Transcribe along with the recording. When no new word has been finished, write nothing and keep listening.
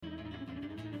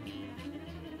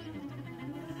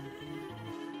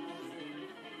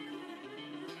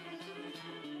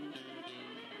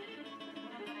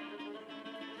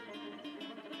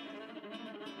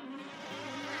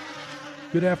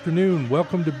Good afternoon.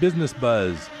 Welcome to Business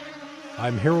Buzz.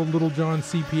 I'm Harold Littlejohn,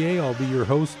 CPA. I'll be your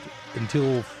host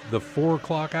until the 4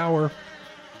 o'clock hour.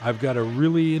 I've got a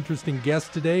really interesting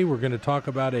guest today. We're going to talk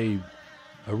about a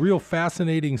real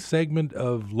fascinating segment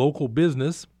of local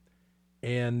business,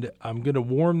 and I'm going to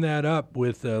warm that up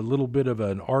with a little bit of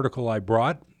an article I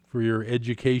brought for your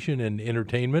education and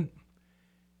entertainment.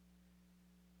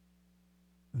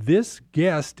 This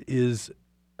guest is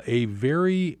a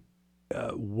very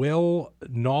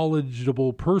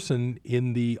knowledgeable person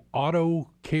in the auto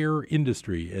care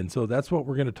industry. And so that's what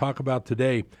we're going to talk about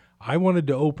today. I wanted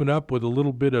to open up with a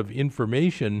little bit of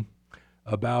information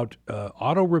about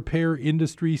auto repair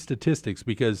industry statistics,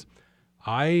 because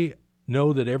I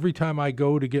know that every time I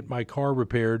go to get my car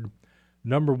repaired,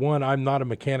 number one, I'm not a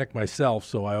mechanic myself,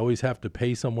 so I always have to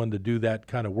pay someone to do that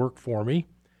kind of work for me.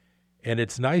 And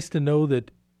it's nice to know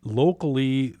that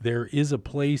locally there is a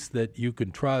place that you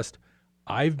can trust.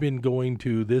 I've been going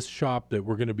to this shop that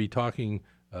we're going to be talking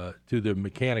to the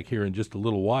mechanic here in just a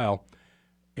little while,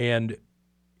 and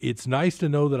it's nice to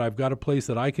know that I've got a place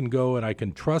that I can go and I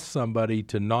can trust somebody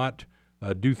to not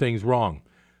do things wrong.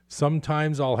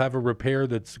 Sometimes I'll have a repair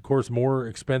that's, of course, more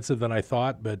expensive than I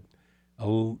thought, but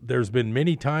there's been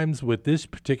many times with this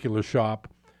particular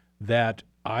shop that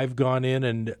I've gone in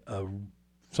and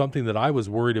something that I was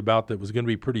worried about that was going to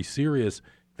be pretty serious.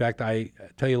 In fact, I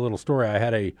tell you a little story.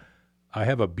 I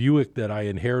have a Buick that I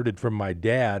inherited from my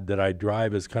dad that I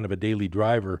drive as kind of a daily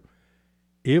driver.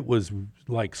 It was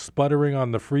like sputtering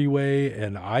on the freeway,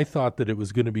 and I thought that it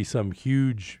was going to be some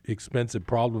huge, expensive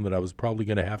problem that I was probably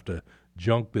going to have to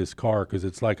junk this car, because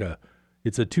it's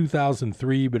a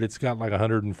 2003, but it's got like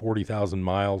 140,000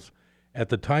 miles. At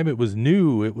the time it was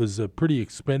new, it was a pretty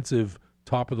expensive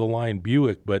top-of-the-line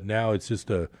Buick, but now it's just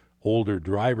a older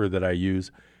driver that I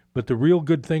use. But the real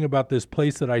good thing about this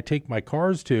place that I take my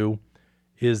cars to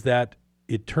is that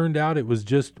it turned out it was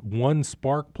just one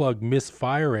spark plug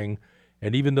misfiring,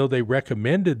 and even though they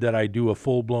recommended that I do a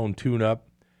full-blown tune-up,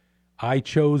 I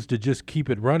chose to just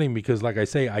keep it running because, like I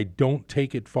say, I don't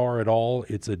take it far at all.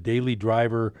 It's a daily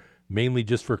driver, mainly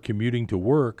just for commuting to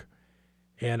work,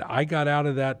 and I got out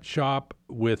of that shop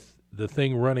with the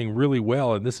thing running really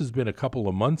well, and this has been a couple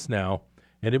of months now,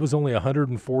 and it was only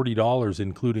 $140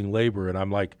 including labor, and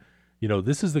I'm like,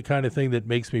 this is the kind of thing that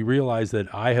makes me realize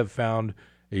that I have found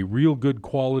a real good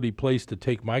quality place to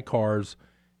take my cars,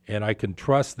 and I can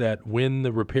trust that when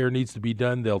the repair needs to be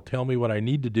done, they'll tell me what I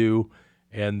need to do,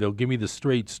 and they'll give me the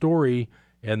straight story,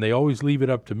 and they always leave it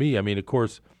up to me. I mean, of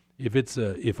course,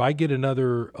 if I get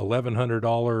another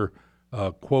 $1,100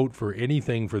 quote for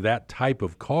anything for that type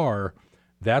of car,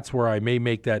 that's where I may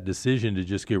make that decision to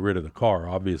just get rid of the car.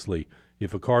 Obviously,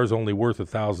 if a car is only worth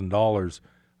 $1,000,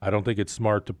 I don't think it's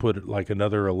smart to put like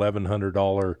another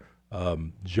 $1,100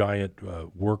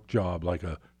 giant work job like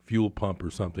a fuel pump or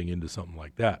something into something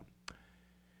like that.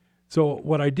 So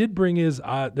what I did bring is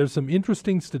there's some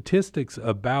interesting statistics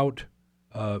about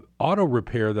auto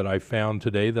repair that I found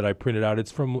today that I printed out.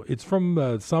 It's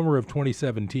from summer of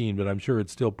 2017, but I'm sure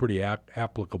it's still pretty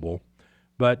applicable.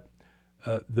 But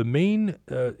the main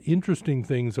interesting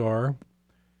things are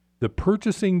the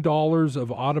purchasing dollars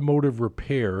of automotive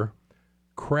repair.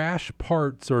 Crash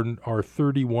parts are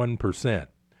 31%.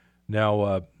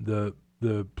 Now, the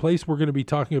place we're going to be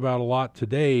talking about a lot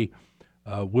today,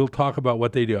 we'll talk about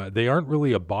what they do. They aren't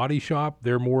really a body shop.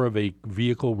 They're more of a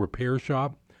vehicle repair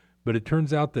shop. But it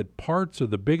turns out that parts are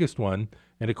the biggest one.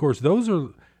 And, of course, those are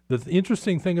the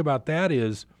interesting thing about that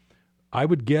is I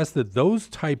would guess that those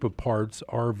type of parts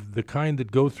are the kind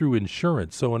that go through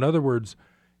insurance. So, in other words,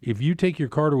 if you take your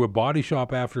car to a body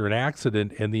shop after an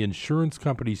accident and the insurance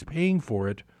company's paying for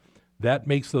it, that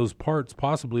makes those parts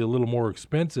possibly a little more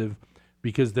expensive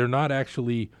because they're not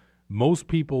actually – most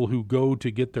people who go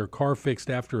to get their car fixed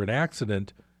after an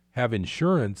accident have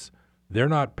insurance. They're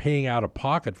not paying out of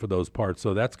pocket for those parts,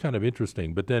 so that's kind of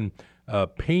interesting. But then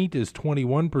paint is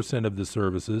 21% of the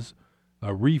services.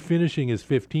 Refinishing is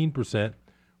 15%.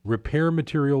 Repair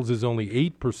materials is only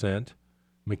 8%.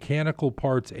 Mechanical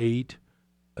parts 8%.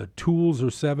 Tools are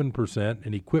 7%,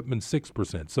 and equipment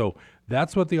 6%. So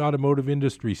that's what the automotive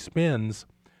industry spends.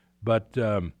 But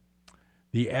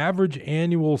the average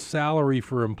annual salary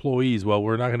for employees, well,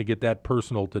 we're not going to get that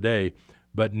personal today,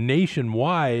 but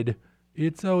nationwide,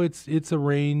 it's a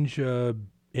range.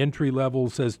 Entry level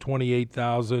says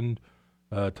 28,000.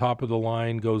 Top of the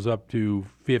line goes up to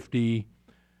 50.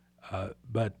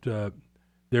 But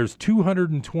there's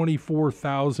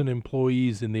 224,000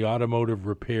 employees in the automotive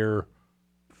repair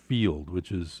field,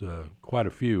 which is quite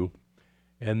a few.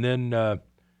 And then, of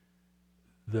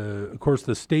course,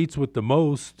 the states with the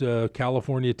most,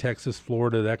 California, Texas,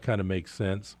 Florida, that kind of makes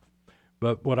sense.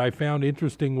 But what I found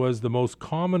interesting was the most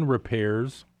common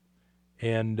repairs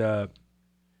and the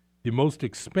most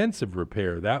expensive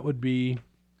repair. That would be,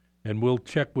 and we'll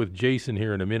check with Jason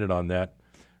here in a minute on that.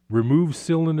 Remove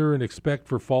cylinder and inspect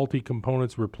for faulty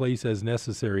components, replace as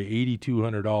necessary,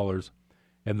 $8,200.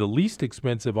 And the least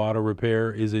expensive auto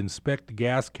repair is inspect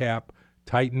gas cap,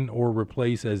 tighten or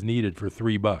replace as needed for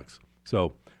 $3.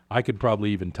 So I could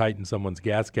probably even tighten someone's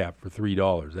gas cap for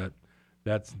 $3.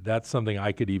 That's something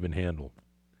I could even handle.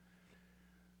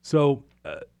 So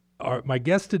my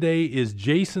guest today is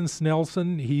Jason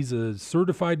Snelson. He's a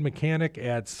certified mechanic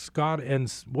at Scott and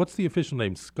what's the official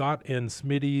name? Scott and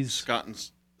Smitty's. Scott and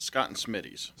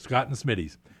Smitty's. Scott and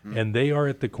Smitty's, and they are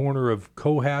at the corner of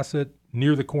Cohasset,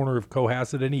 near the corner of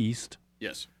Cohasset and East.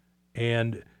 Yes.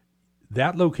 And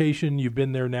that location, you've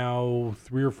been there now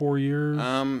 3 or 4 years?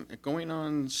 Going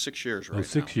on 6 years right now.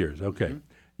 6 years, okay.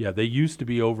 Yeah, they used to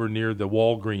be over near the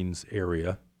Walgreens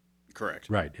area.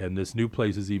 Correct. Right, and this new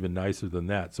place is even nicer than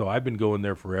that. So I've been going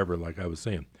there forever, like I was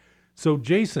saying. So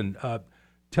Jason,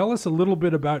 tell us a little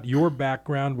bit about your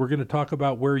background. We're going to talk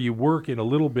about where you work in a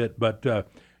little bit, but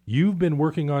you've been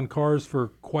working on cars for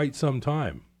quite some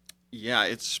time. Yeah,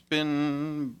 it's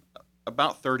been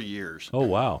about 30 years. Oh,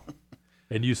 wow.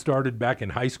 And you started back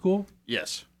in high school?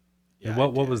 Yes. Yeah, and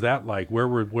what was that like? Where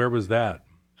was that?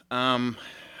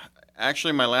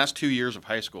 Actually, my last 2 years of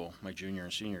high school, my junior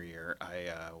and senior year, I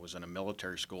was in a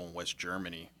military school in West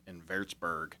Germany, in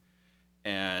Würzburg.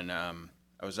 And I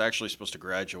was actually supposed to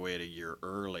graduate a year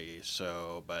early,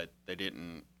 but they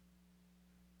didn't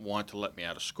want to let me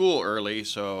out of school early,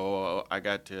 so I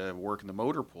got to work in the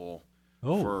motor pool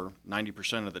for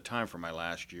 90% of the time for my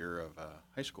last year of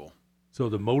high school. So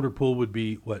the motor pool would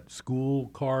be, what, school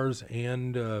cars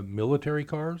and military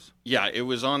cars? Yeah, it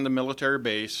was on the military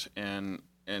base, and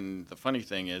the funny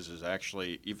thing is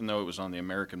actually, even though it was on the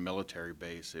American military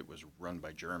base, it was run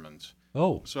by Germans.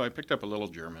 Oh. So I picked up a little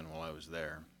German while I was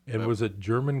there. And was it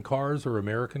German cars or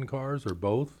American cars or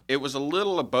both? It was a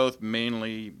little of both,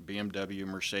 mainly BMW,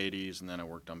 Mercedes, and then I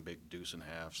worked on big Deuce and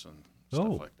Halves and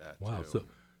stuff like that. Wow. Too.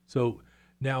 So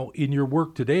now in your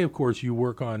work today, of course, you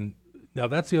work on. Now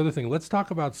that's the other thing. Let's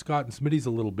talk about Scott and Smitty's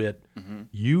a little bit. Mm-hmm.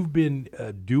 You've been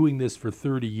doing this for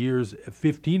 30 years.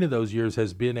 15 of those years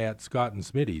has been at Scott and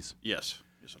Smitty's. Yes,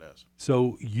 it has.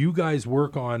 So you guys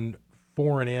work on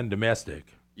foreign and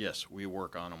domestic. Yes, we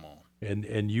work on them all.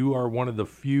 And you are one of the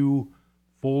few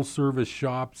full-service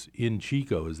shops in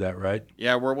Chico, is that right?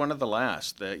 Yeah, we're one of the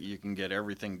last that you can get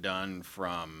everything done,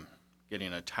 from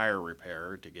getting a tire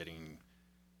repair to getting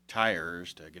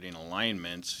tires to getting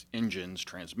alignments, engines,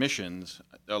 transmissions.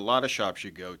 A lot of shops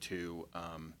you go to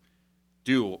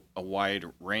do a wide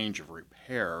range of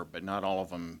repair, but not all of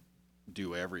them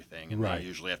do everything, and they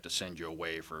usually have to send you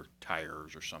away for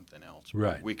tires or something else.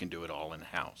 Right. We can do it all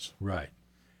in-house. Right.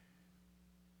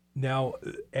 Now,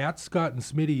 at Scott and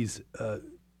Smitty's,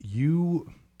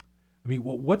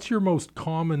 what's your most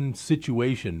common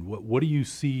situation? What do you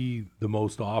see the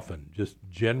most often? Just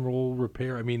general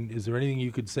repair? I mean, is there anything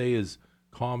you could say is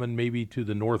common maybe to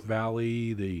the North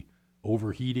Valley, the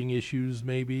overheating issues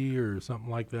maybe, or something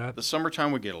like that? The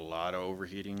summertime we get a lot of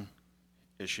overheating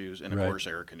issues, and of course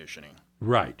air conditioning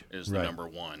is the number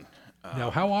one.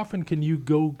 Now, how often can you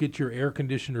go get your air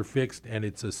conditioner fixed and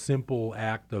it's a simple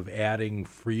act of adding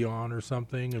Freon or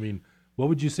something? I mean, what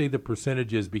would you say the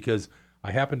percentage is? Because I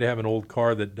happen to have an old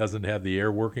car that doesn't have the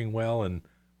air working well, and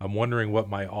I'm wondering what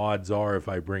my odds are if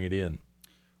I bring it in.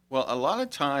 Well, a lot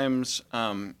of times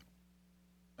an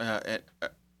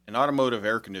automotive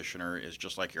air conditioner is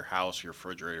just like your house, your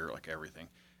refrigerator, like everything,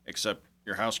 except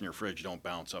your house and your fridge don't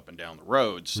bounce up and down the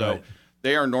road. So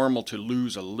they are normal to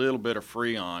lose a little bit of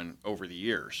Freon over the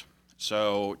years.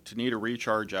 So to need a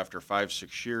recharge after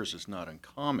 5-6 years is not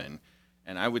uncommon.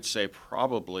 And I would say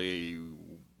probably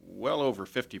well over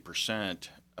 50%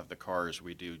 of the cars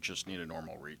we do just need a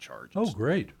normal recharge. Oh,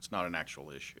 great. It's not an actual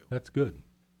issue. That's good.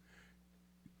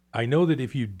 I know that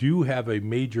if you do have a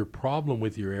major problem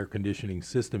with your air conditioning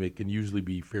system, it can usually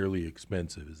be fairly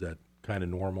expensive. Is that kind of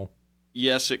normal?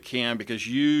 Yes, it can, because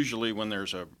usually when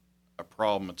there's a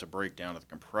problem, it's a breakdown of the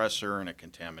compressor, and it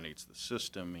contaminates the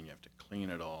system, and you have to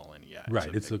clean it all. And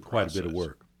it's quite a bit of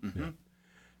work. Mm-hmm. Yeah.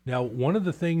 Now, one of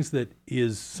the things that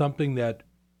is something that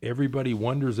everybody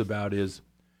wonders about is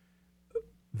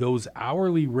those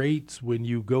hourly rates when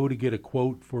you go to get a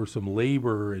quote for some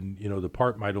labor, and the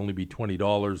part might only be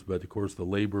 $20, but of course the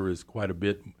labor is quite a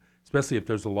bit, especially if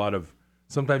there's a lot of.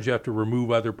 Sometimes you have to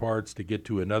remove other parts to get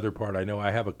to another part. I know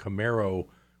I have a Camaro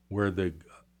where the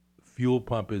fuel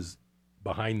pump is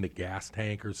behind the gas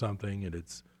tank or something, and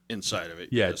it's inside of it.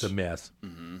 Yeah, it's a mess.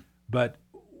 Mm-hmm. But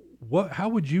how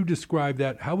would you describe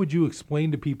that? How would you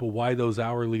explain to people why those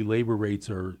hourly labor rates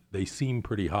they seem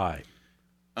pretty high?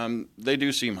 They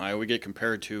do seem high. We get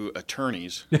compared to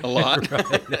attorneys a lot,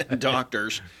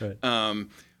 doctors. Right.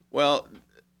 Well,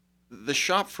 the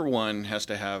shop, for one, has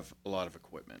to have a lot of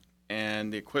equipment,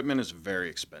 and the equipment is very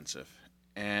expensive.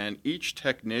 And each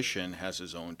technician has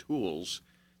his own tools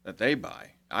that they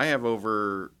buy. I have well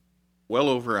over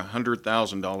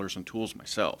 $100,000 in tools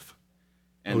myself.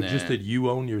 And just that you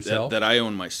own yourself? That I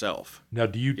own myself. Now,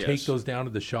 do you take those down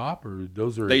to the shop, or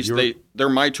those are they're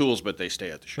my tools, but they stay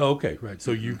at the shop? Oh, okay, right.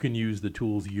 So you can use the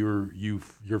tools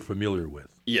you're familiar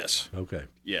with. Yes. Okay.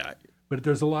 Yeah. But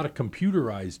there's a lot of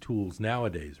computerized tools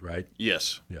nowadays, right?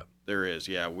 Yes. Yeah. There is.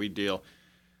 Yeah, we deal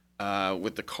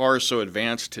with the cars so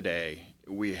advanced today.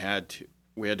 We had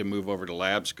to move over to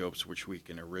lab scopes, which we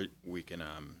can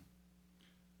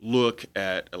look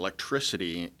at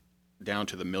electricity down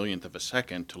to the millionth of a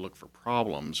second to look for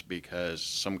problems, because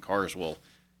some cars will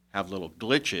have little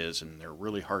glitches and they're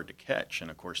really hard to catch, and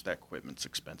of course that equipment's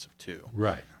expensive too.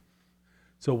 Right.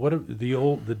 So what are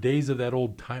the days of that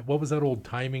old time? What was that old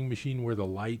timing machine where the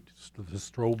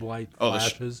strobe light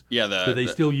flashes? Do they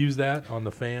still use that on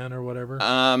the fan or whatever?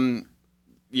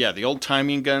 Yeah, the old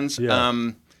timing guns.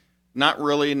 Yeah. Not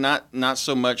really, not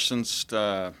so much since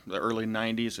the early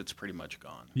 90s. It's pretty much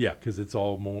gone. Yeah, because it's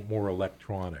all more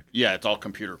electronic. Yeah, it's all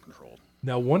computer controlled.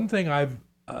 Now, one thing I've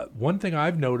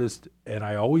noticed, and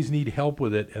I always need help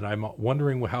with it, and I'm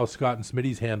wondering how Scott and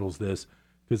Smitty's handles this,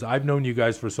 because I've known you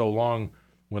guys for so long.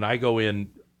 When I go in,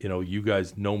 you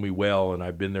guys know me well, and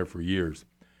I've been there for years.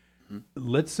 Mm-hmm.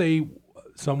 Let's say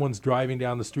someone's driving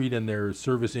down the street and their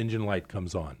service engine light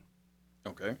comes on.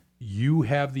 Okay. You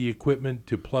have the equipment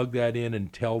to plug that in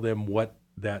and tell them what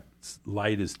that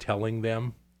light is telling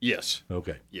them? Yes.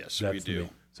 Okay. Yes, we do.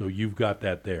 So you've got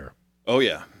that there. Oh,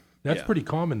 yeah. That's pretty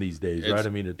common these days, right? I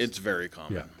mean, it's very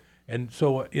common. Yeah. And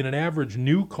so in an average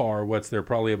new car, what's there?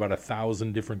 Probably about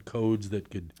 1,000 different codes that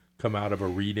could come out of a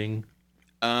reading?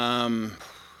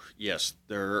 Yes,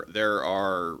 there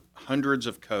are hundreds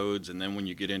of codes, and then when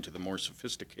you get into the more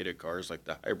sophisticated cars like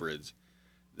the hybrids,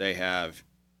 they have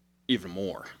even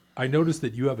more. I noticed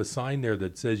that you have a sign there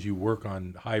that says you work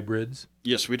on hybrids.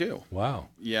 Yes, we do. Wow.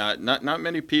 Yeah, not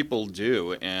many people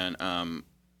do, and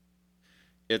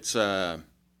it's kind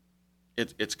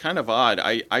of odd.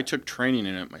 I took training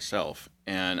in it myself,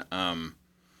 and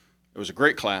it was a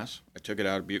great class. I took it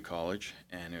out of Butte College,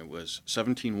 and it was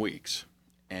 17 weeks.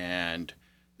 And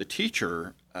the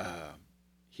teacher,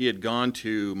 he had gone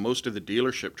to most of the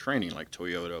dealership training, like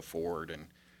Toyota, Ford,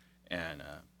 and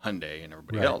Hyundai, and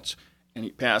everybody else. And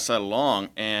he passed that along.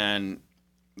 And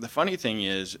the funny thing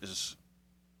is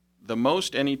the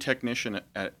most any technician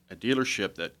at a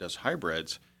dealership that does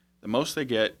hybrids, the most they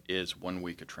get is 1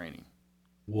 week of training.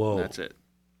 Whoa. And that's it.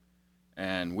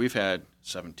 And we've had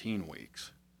 17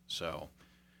 weeks. So,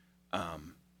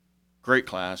 great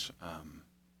class,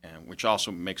 and which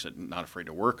also makes it not afraid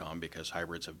to work on, because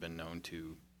hybrids have been known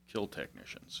to kill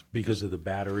technicians. Because of the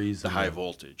batteries? The high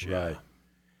voltage, yeah. Right.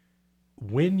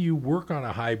 When you work on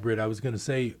a hybrid, I was going to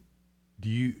say,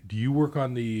 do you work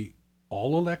on the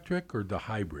all electric or the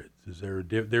hybrids? Is there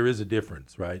there is a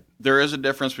difference, right? There is a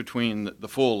difference between the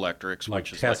full electrics, like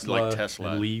which Tesla, is like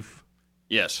Tesla and Leaf.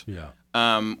 Yes. Yeah.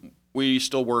 We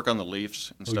still work on the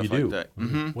Leafs and stuff like that.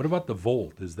 Mm-hmm. What about the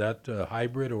Volt? Is that a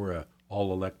hybrid or a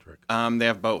all electric? They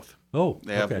have both. Oh,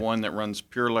 they have one that runs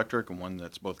pure electric and one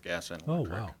that's both gas and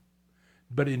electric. Oh, wow.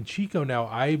 But in Chico now,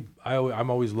 I'm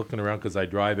always looking around because I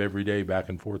drive every day back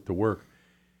and forth to work.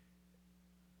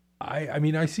 I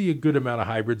mean, I see a good amount of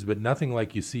hybrids, but nothing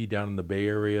like you see down in the Bay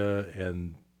Area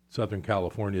and Southern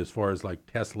California as far as like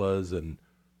Teslas and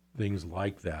things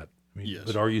like that. I mean, yes.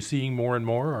 But are you seeing more and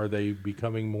more? Are they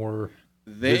becoming more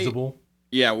visible?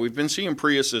 Yeah, we've been seeing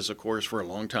Priuses, of course, for a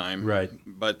long time. Right.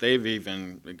 But they've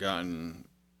even gotten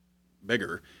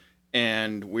bigger.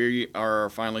 And we are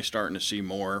finally starting to see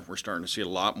more. We're starting to see a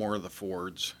lot more of the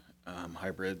Fords,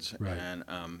 hybrids. Right.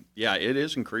 And, it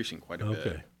is increasing quite a bit.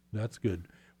 Okay, that's good.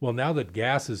 Well, now that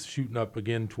gas is shooting up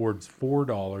again towards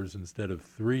 $4 instead of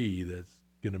 $3, that's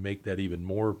going to make that even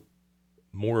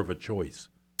more of a choice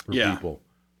for people.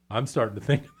 I'm starting to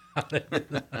think about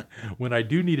it. When I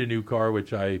do need a new car,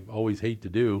 which I always hate to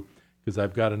do because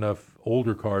I've got enough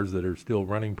older cars that are still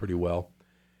running pretty well,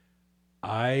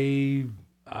 I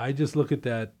just look at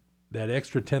that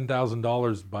extra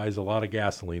 $10,000 buys a lot of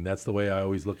gasoline. That's the way I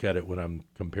always look at it when I'm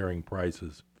comparing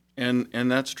prices. And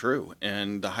that's true.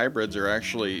 And the hybrids are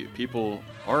actually, people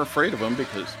are afraid of them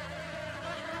because...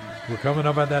 We're coming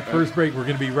up on that first break. We're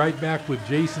going to be right back with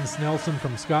Jason Snelson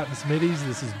from Scott & Smitty's.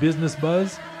 This is Business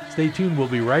Buzz. Stay tuned. We'll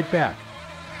be right back.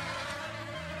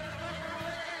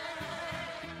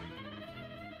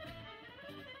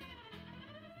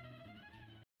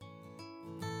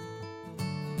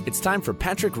 It's time for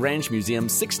Patrick Ranch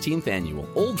Museum's 16th annual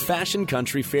Old Fashioned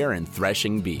Country Fair in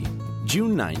Threshing Bee,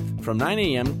 June 9th from 9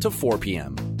 a.m. to 4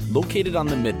 p.m. Located on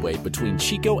the midway between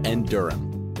Chico and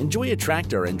Durham. Enjoy a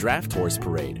tractor and draft horse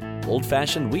parade,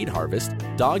 old-fashioned wheat harvest,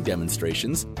 dog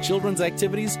demonstrations, children's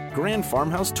activities, grand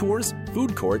farmhouse tours,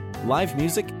 food court, live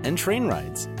music, and train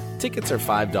rides. Tickets are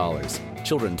 $5.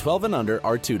 Children 12 and under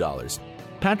are $2.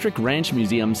 Patrick Ranch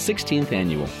Museum's 16th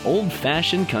annual Old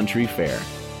Fashioned Country Fair,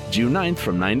 June 9th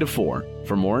from 9 to 4.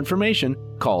 For more information,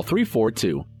 call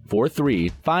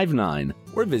 342-4359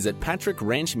 or visit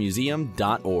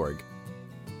patrickranchmuseum.org.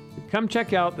 Come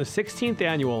check out the 16th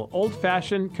annual Old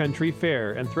Fashioned Country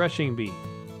Fair and Threshing Bee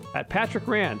at Patrick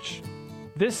Ranch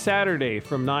this Saturday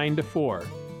from 9 to 4.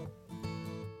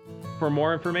 For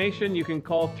more information, you can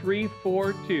call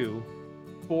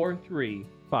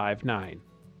 342-4359.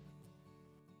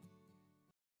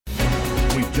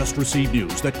 We've just received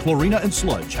news that Chlorina and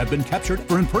Sludge have been captured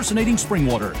for impersonating spring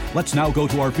water. Let's now go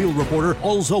to our field reporter,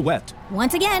 Alza Wet.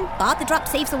 Once again, Bob the Drop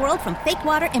saves the world from fake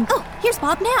water and... Oh, here's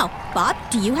Bob now. Bob,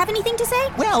 do you have anything to say?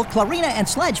 Well, Chlorina and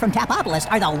Sludge from Tapopolis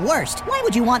are the worst. Why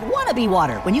would you want wannabe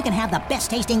water when you can have the best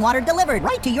tasting water delivered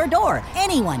right to your door?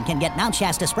 Anyone can get Mount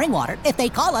Shasta spring water if they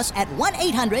call us at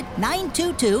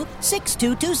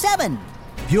 1-800-922-6227.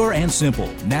 Pure and simple,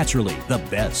 naturally the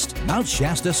best. Mount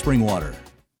Shasta spring water.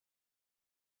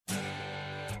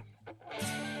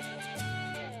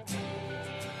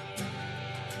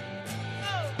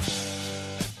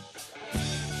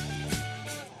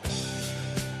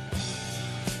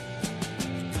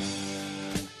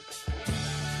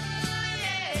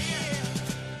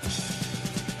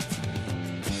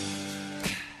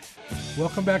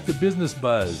 Welcome back to Business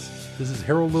Buzz. This is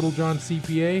Harold Littlejohn,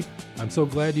 CPA. I'm so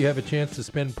glad you have a chance to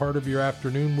spend part of your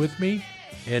afternoon with me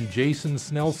and Jason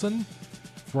Snelson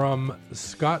from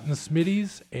Scott and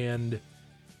Smitty's. And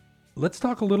let's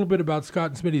talk a little bit about Scott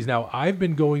and Smitty's. Now, I've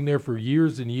been going there for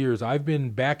years and years. I've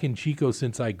been back in Chico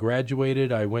since I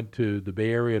graduated. I went to the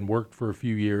Bay Area and worked for a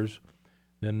few years,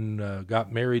 then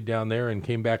got married down there and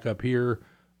came back up here,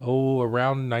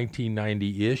 around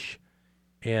 1990-ish.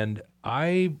 And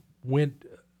I went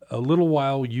a little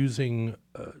while using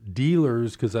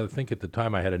dealers because I think at the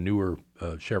time I had a newer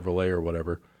Chevrolet or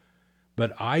whatever.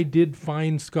 But I did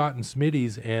find Scott and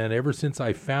Smitty's, and ever since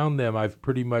I found them, I've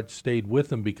pretty much stayed with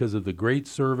them because of the great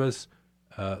service.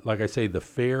 Like I say, the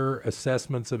fair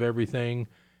assessments of everything,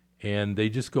 and they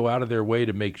just go out of their way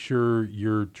to make sure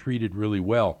you're treated really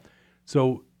well.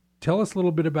 So tell us a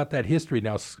little bit about that history.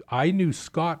 Now, I knew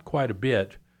Scott quite a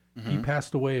bit. Mm-hmm. He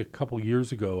passed away a couple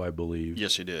years ago, I believe.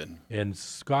 Yes, he did. And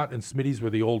Scott and Smitty's were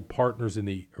the old partners in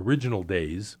the original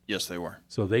days. Yes, they were.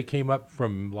 So they came up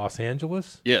from Los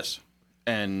Angeles? Yes.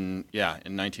 And, yeah,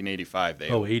 in 1985.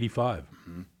 85.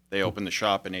 Mm-hmm. They opened the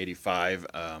shop in 85.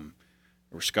 There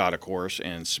was Scott, of course,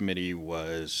 and Smitty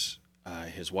was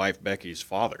his wife Becky's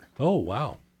father. Oh,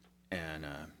 wow. And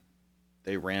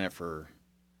they ran it for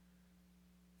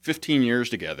 15 years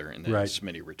together, and then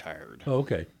Smitty retired. Oh,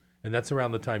 okay. And that's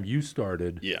around the time you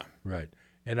started. Yeah. Right.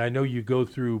 And I know you go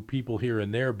through people here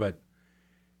and there, but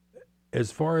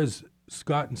as far as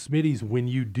Scott and Smitty's, when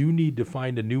you do need to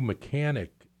find a new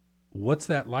mechanic, what's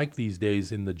that like these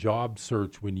days in the job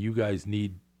search when you guys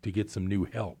need to get some new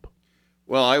help?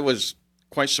 Well, I was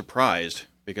quite surprised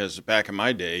because back in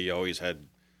my day, you always had,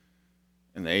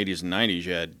 in the 80s and 90s,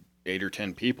 you had 8 or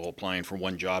 10 people applying for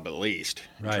one job at least,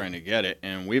 trying to get it.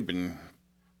 And we've been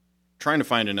trying to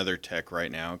find another tech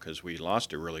right now because we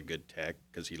lost a really good tech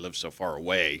because he lived so far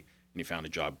away and he found a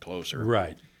job closer.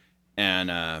 Right. And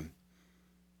I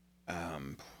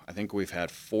think we've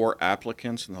had 4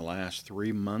 applicants in the last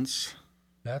 3 months.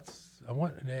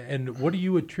 And what do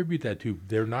you attribute that to?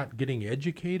 They're not getting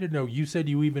educated? No, you said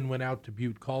you even went out to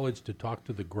Butte College to talk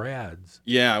to the grads.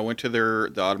 Yeah, I went to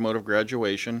the automotive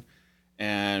graduation,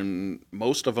 and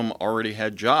most of them already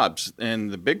had jobs.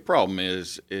 And the big problem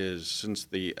is since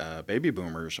the baby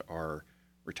boomers are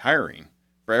retiring,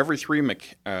 for every three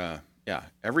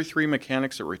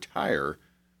mechanics that retire,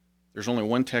 there's only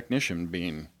one technician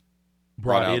being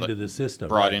brought into the system.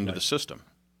 The system.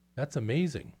 That's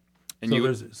amazing. And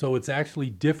so it's actually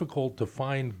difficult to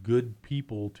find good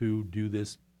people to do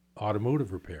this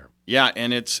automotive repair. Yeah,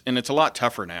 and it's a lot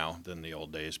tougher now than the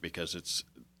old days because it's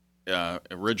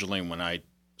originally when I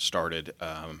started,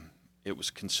 it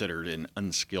was considered an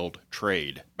unskilled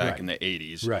trade back in the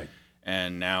 80s. Right.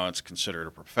 And now it's considered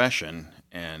a profession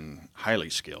and highly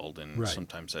skilled, and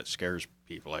sometimes that scares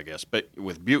people, I guess. But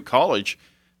with Butte College,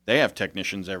 they have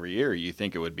technicians every year. You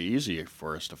think it would be easy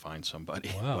for us to find somebody,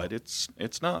 but it's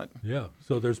not. Yeah.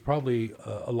 So there's probably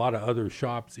a lot of other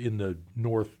shops in the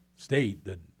North State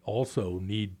that also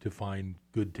need to find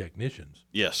good technicians.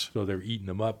 Yes. So they're eating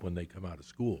them up when they come out of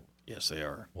school. Yes, they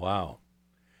are. Wow.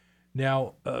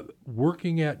 Now,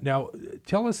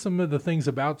 tell us some of the things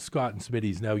about Scott and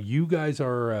Smitty's. Now, you guys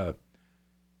are,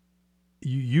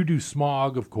 you do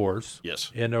smog, of course.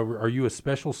 Yes. And are you a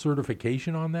special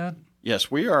certification on that?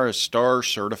 Yes, we are a STAR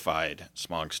certified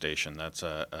smog station. That's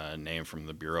a name from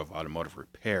the Bureau of Automotive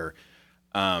Repair.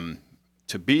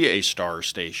 To be a STAR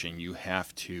station, you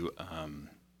have to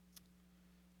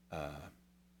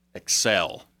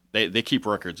excel. They keep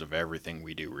records of everything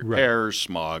we do, repairs,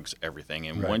 smogs, everything.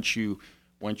 And once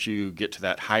you get to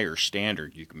that higher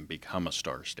standard, you can become a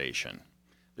STAR station.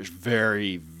 There's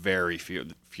very, very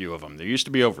few of them. There used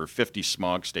to be over 50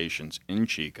 smog stations in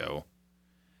Chico,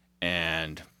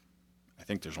 and I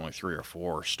think there's only 3 or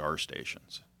 4 STAR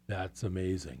stations. That's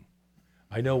amazing.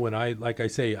 I know when I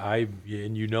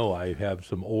have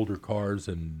some older cars,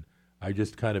 and I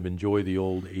just kind of enjoy the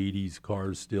old 80s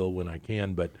cars still when I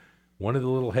can, but one of the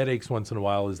little headaches once in a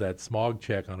while is that smog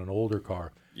check on an older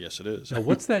car. Yes, it is. Now,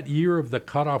 what's that year of the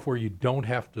cutoff where you don't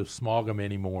have to smog them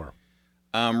anymore?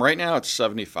 Right now it's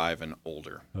 75 and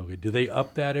older. Okay. Do they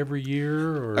up that every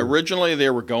year? Or? Originally they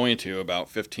were going to about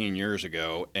 15 years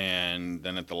ago, and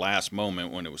then at the last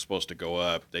moment when it was supposed to go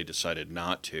up, they decided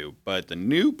not to. But the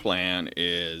new plan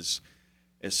is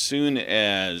as soon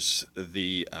as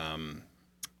the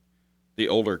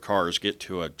older cars get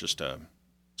to just a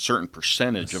certain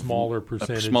percentage, a smaller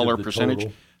percentage,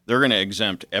 total, they're going to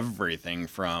exempt everything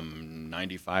from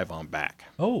 95 on back.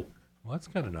 Oh, well, that's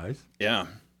kind of nice. Yeah.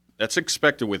 That's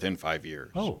expected within 5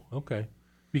 years. Oh, okay.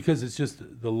 Because it's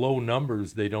just the low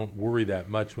numbers, they don't worry that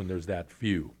much when there's that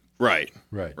few. Right.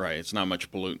 Right. It's not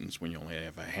much pollutants when you only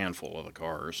have a handful of the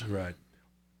cars. Right.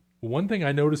 One thing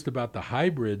I noticed about the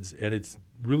hybrids, and it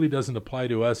really doesn't apply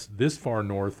to us this far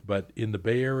north, but in the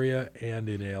Bay Area and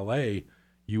in L.A.,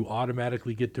 you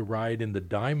automatically get to ride in the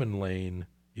diamond lane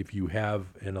if you have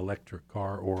an electric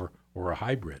car or a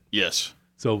hybrid. Yes.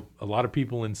 So a lot of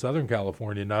people in Southern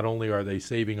California, not only are they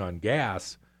saving on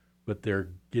gas, but they're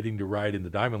getting to ride in the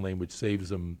diamond lane, which saves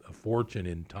them a fortune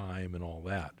in time and all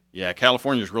that. Yeah,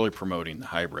 California's really promoting the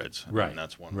hybrids. Right. And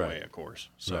that's one way, of course.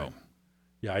 So, right.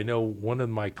 Yeah, I know one of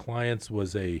my clients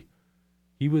was a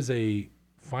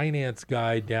finance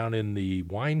guy down in the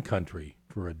wine country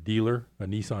for a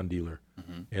Nissan dealer.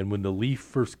 Mm-hmm. And when the Leaf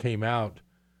first came out,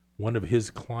 one of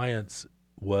his clients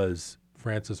was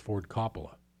Francis Ford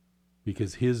Coppola,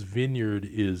 because his vineyard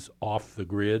is off the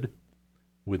grid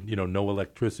with, no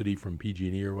electricity from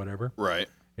PG&E or whatever. Right.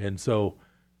 And so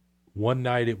one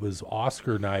night it was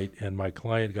Oscar night, and my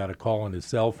client got a call on his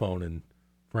cell phone, and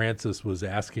Francis was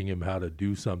asking him how to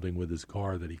do something with his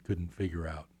car that he couldn't figure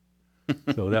out.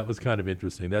 So that was kind of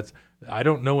interesting. I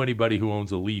don't know anybody who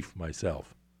owns a Leaf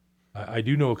myself. I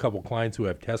do know a couple clients who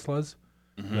have Teslas,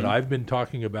 mm-hmm. but I've been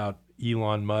talking about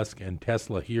Elon Musk and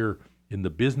Tesla here in the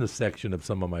business section of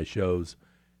some of my shows,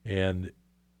 and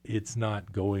it's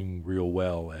not going real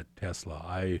well at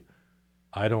Tesla.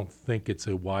 I don't think it's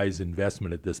a wise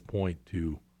investment at this point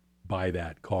to buy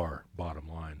that car,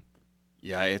 bottom line.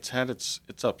 Yeah, it's had its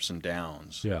ups and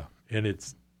downs. Yeah, and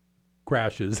it's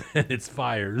crashes and it's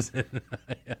fires.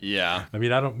 Yeah. I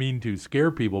mean, I don't mean to scare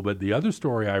people, but the other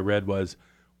story I read was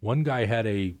one guy had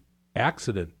a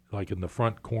accident like in the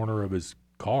front corner of his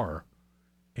car,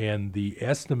 and the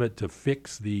estimate to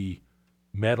fix the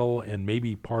metal and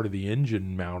maybe part of the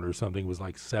engine mount or something was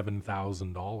like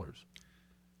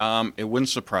 $7,000. It wouldn't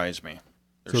surprise me.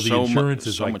 There's so the insurance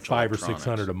is like $500 or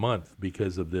 $600 a month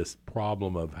because of this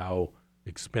problem of how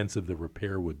expensive the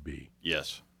repair would be.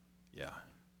 Yes. Yeah.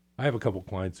 I have a couple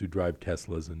clients who drive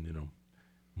Teslas, and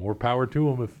more power to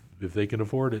them if they can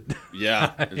afford it.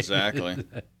 Yeah, exactly.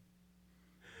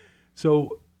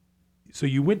 So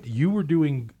you were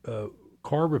doing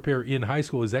car repair in high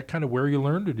school. Is that kind of where you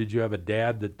learned, or did you have a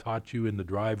dad that taught you in the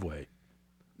driveway?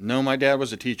 No, my dad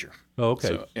was a teacher. Oh, okay.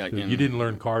 So you didn't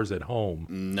learn cars at home.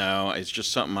 No, it's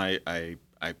just something I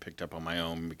picked up on my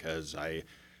own because I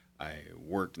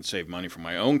worked and saved money for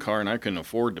my own car, and I couldn't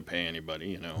afford to pay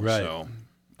anybody, Right.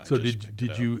 So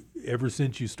did you, ever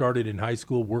since you started in high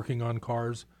school working on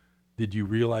cars, did you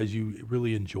realize you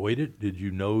really enjoyed it? Did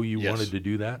you know you wanted to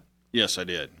do that? Yes, I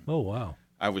did. Oh, wow.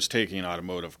 I was taking an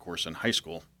automotive course in high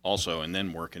school also, and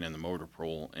then working in the motor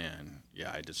pool, and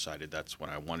I decided that's what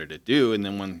I wanted to do. And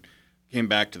then when I came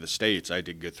back to the States, I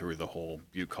did get through the whole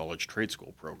Butte College trade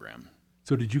school program.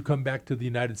 So did you come back to the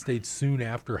United States soon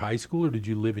after high school, or did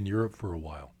you live in Europe for a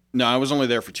while? No, I was only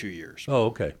there for 2 years. Oh,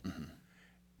 okay. Mm-hmm.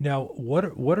 Now,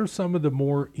 what are some of the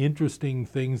more interesting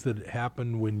things that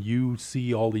happen when you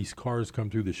see all these cars come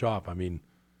through the shop? I mean,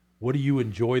 what do you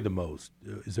enjoy the most?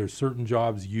 Is there certain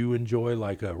jobs you enjoy,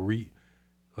 like a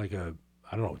I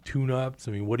don't know, tune-ups?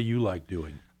 I mean, what do you like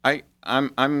doing?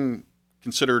 I'm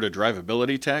considered a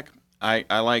drivability tech.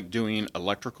 I like doing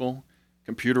electrical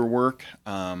computer work.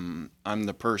 I'm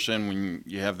the person when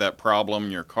you have that problem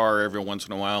in your car every once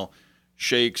in a while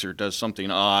shakes or does something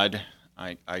odd.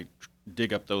 I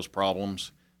dig up those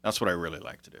problems. That's what I really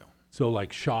like to do. So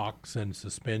like shocks and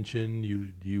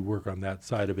suspension, you work on that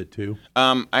side of it too?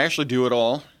 I actually do it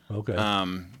all. Okay.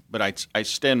 But I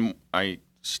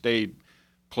stayed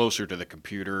closer to the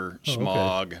computer,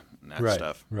 smog, and that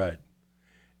stuff. Right.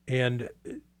 And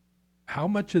how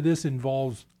much of this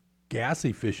involves gas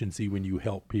efficiency when you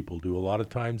help people? Do a lot of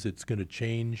times it's going to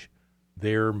change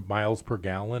their miles per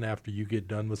gallon after you get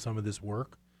done with some of this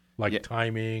work, like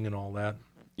timing and all that?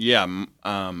 Yeah.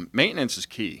 Maintenance is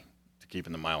key to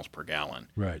keeping the miles per gallon.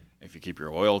 Right. If you keep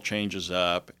your oil changes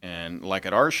up, and like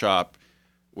at our shop,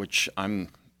 which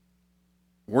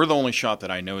we're the only shop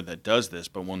that I know that does this,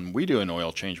 but when we do an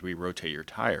oil change, we rotate your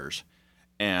tires.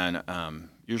 And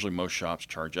usually most shops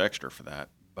charge extra for that.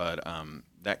 But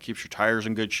that keeps your tires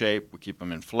in good shape. We keep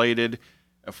them inflated.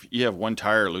 If you have one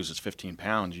tire that loses 15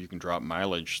 pounds, you can drop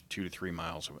mileage 2 to 3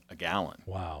 miles a gallon.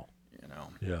 Wow.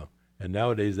 Yeah. And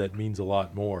nowadays that means a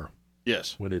lot more.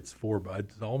 Yes. When it's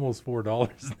almost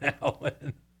 $4 now.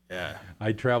 Yeah.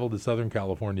 I traveled to Southern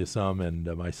California some, and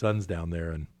my son's down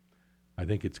there, and I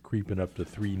think it's creeping up to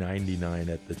 $3.99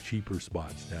 at the cheaper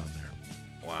spots down there.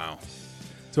 Wow.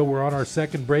 So we're on our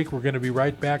second break. We're going to be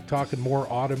right back talking more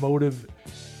automotive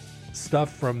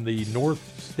stuff from the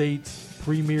North State's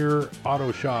premier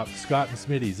auto shop, Scott &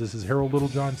 Smitty's. This is Harold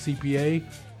Littlejohn, CPA.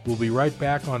 We'll be right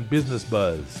back on Business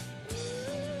Buzz.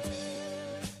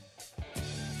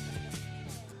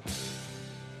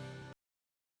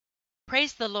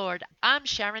 Praise the Lord. I'm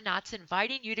Sharon Knotts,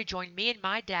 inviting you to join me and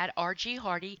my dad, R.G.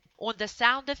 Hardy, on the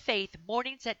Sound of Faith,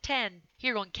 mornings at 10,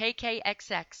 here on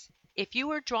KKXX. If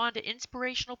you are drawn to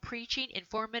inspirational preaching,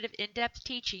 informative in-depth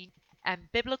teaching,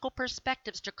 and biblical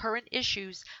perspectives to current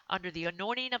issues under the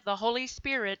anointing of the Holy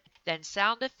Spirit, then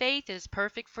Sound of Faith is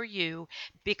perfect for you,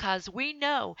 because we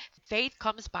know faith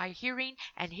comes by hearing,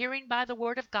 and hearing by the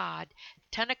Word of God.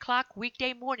 10 o'clock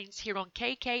weekday mornings here on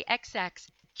KKXX,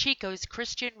 Chico's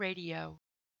Christian Radio.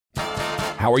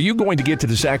 How are you going to get to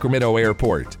the Sacramento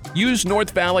airport? Use North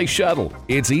Valley Shuttle.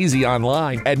 It's easy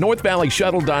online at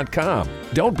northvalleyshuttle.com.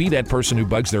 Don't be that person who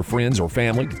bugs their friends or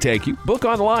family to take you. Book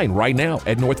online right now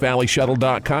at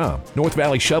northvalleyshuttle.com. North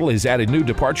Valley Shuttle has added new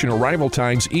departure and arrival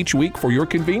times each week for your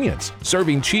convenience,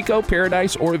 serving Chico,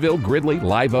 Paradise, Oroville, Gridley,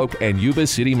 Live Oak, and Yuba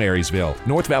City, Marysville.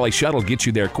 North Valley Shuttle gets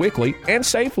you there quickly and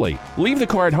safely. Leave the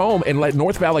car at home and let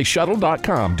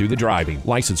northvalleyshuttle.com do the driving.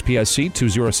 License PSC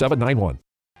 20791.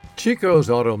 Chico's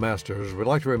Auto Masters would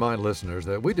like to remind listeners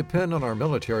that we depend on our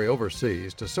military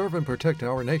overseas to serve and protect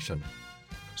our nation.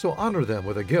 So honor them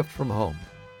with a gift from home.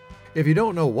 If you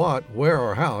don't know what, where,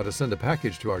 or how to send a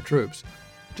package to our troops,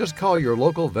 just call your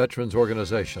local veterans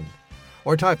organization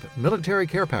or type Military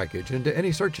Care Package into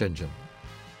any search engine.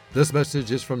 This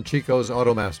message is from Chico's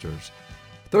Auto Masters,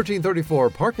 1334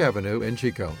 Park Avenue in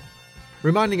Chico,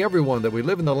 reminding everyone that we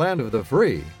live in the land of the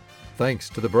free, thanks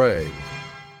to the brave.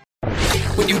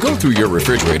 When you go through your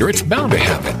refrigerator, it's bound to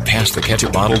happen. Past the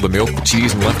ketchup bottle, the milk, the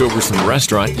cheese, and leftovers from the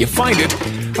restaurant, you find it.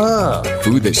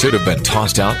 Food that should have been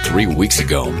tossed out 3 weeks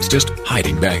ago. It's just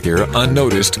hiding back there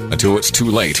unnoticed until it's too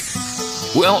late.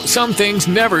 Well, some things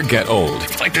never get old.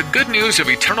 Like the good news of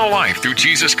eternal life through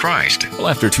Jesus Christ. Well,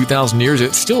 after 2,000 years,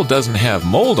 it still doesn't have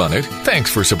mold on it. Thanks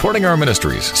for supporting our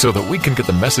ministries so that we can get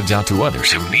the message out to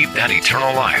others who need that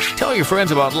eternal life. Tell your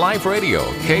friends about Life Radio,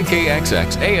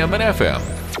 KKXX, AM and FM.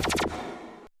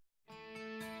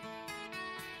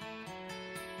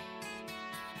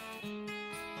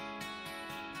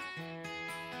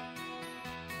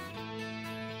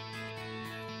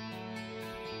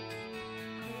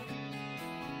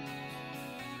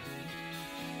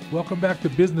 Welcome back to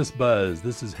Business Buzz.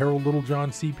 This is Harold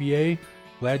Littlejohn, CPA.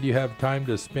 Glad you have time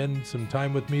to spend some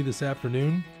time with me this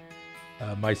afternoon.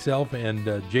 Myself and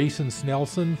Jason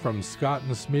Snelson from Scott &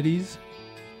 Smitty's.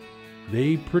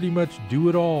 They pretty much do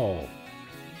it all.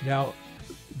 Now,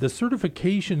 the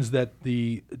certifications that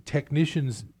the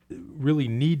technicians really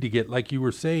need to get, like you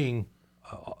were saying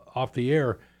off the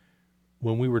air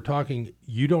when we were talking,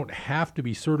 you don't have to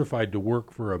be certified to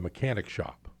work for a mechanic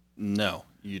shop. No,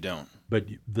 you don't. But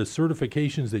the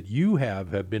certifications that you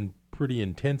have been pretty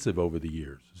intensive over the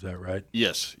years. Is that right?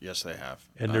 Yes, they have.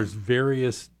 And there's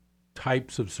various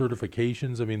types of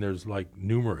certifications. I mean, there's like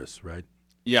numerous, right?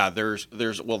 Yeah, there's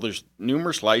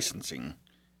numerous licensing,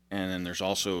 and then there's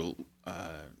also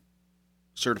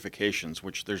certifications,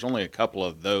 which there's only a couple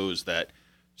of those that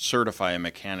certify a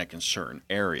mechanic in certain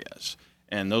areas.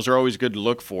 And those are always good to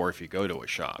look for if you go to a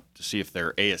shop to see if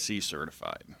they're ASE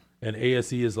certified. And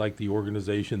ASE is like the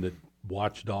organization that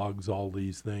watchdogs all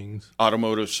these things?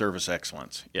 Automotive Service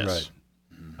Excellence, yes. Right.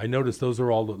 I noticed those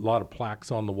are all a lot of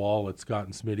plaques on the wall at Scott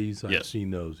and Smitty's. I've Yes.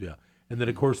 seen those, yeah. And then,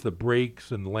 of course, the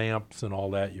brakes and lamps and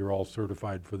all that, you're all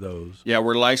certified for those. Yeah,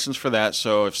 we're licensed for that.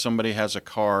 So if somebody has a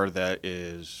car that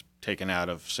is taken out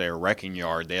of, say, a wrecking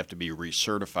yard, they have to be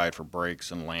recertified for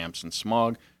brakes and lamps and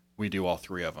smog. We do all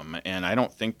three of them. And I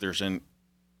don't think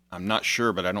I'm not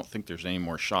sure, but I don't think there's any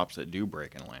more shops that do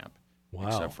brake and lamp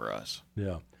except for us.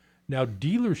 Yeah. Now,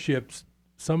 dealerships,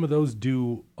 some of those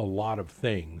do a lot of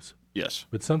things. Yes.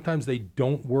 But sometimes they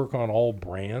don't work on all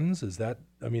brands.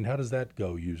 How does that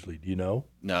go usually? Do you know?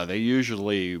 No, they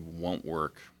usually won't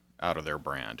work out of their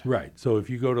brand. Right. So if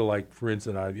you go to, like, for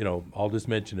instance, I'll just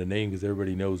mention a name because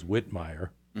everybody knows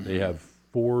Whitmire. Mm-hmm. They have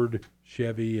Ford,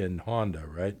 Chevy, and Honda,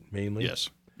 right, mainly? Yes.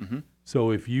 Mm-hmm.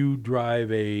 So if you drive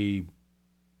a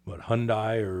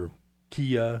Hyundai or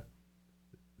Kia,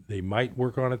 they might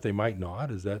work on it, they might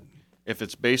not. Is that? If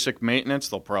it's basic maintenance,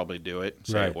 they'll probably do it.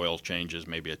 Say Right. oil changes,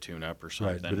 maybe a tune-up or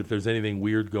something. Right. But if there's anything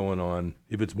weird going on,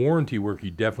 if it's warranty work, you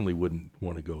definitely wouldn't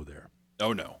want to go there.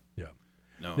 Oh, no. Yeah.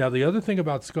 No. Now, the other thing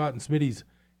about Scott and Smitty's,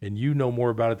 and you know more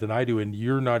about it than I do, and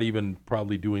you're not even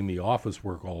probably doing the office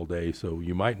work all day, so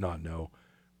you might not know,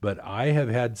 but I have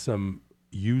had some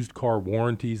used car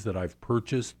warranties that I've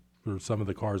purchased for some of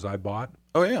the cars I bought.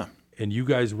 Oh, yeah. And you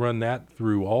guys run that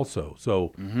through also.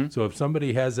 So, so if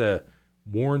somebody has a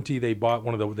warranty, they bought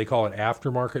they call it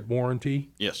aftermarket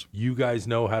warranty. Yes. You guys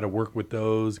know how to work with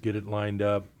those, get it lined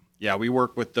up. Yeah, we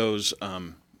work with those.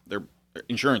 They're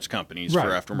insurance companies Right,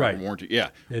 for aftermarket right. warranty. Yeah,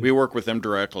 And- we work with them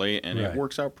directly, and Right. it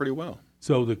works out pretty well.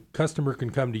 So the customer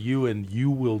can come to you, and you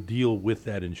will deal with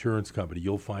that insurance company.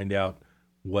 You'll find out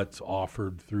what's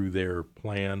offered through their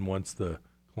plan once the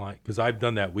client, because I've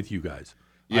done that with you guys.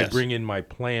 Yes. I bring in my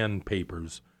plan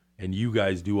papers, and you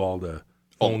guys do all the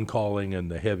phone calling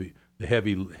and the heavy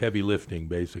lifting,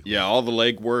 basically. Yeah, all the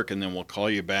legwork, and then we'll call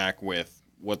you back with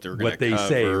what they're going to cover. What they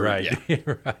say, right? Yeah,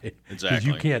 right. Because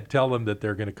exactly. you can't tell them that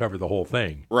they're going to cover the whole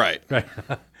thing. Right. Right.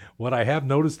 What I have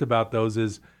noticed about those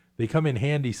is they come in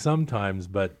handy sometimes,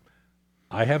 but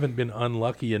I haven't been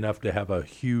unlucky enough to have a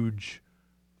huge,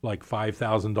 like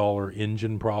 $5,000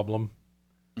 engine problem.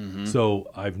 Mm-hmm. So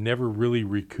I've never really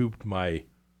recouped my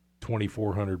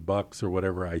 $2,400 or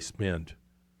whatever I spent.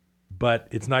 But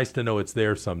it's nice to know it's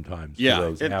there sometimes. For Yeah,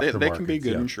 those they can be aftermarkets.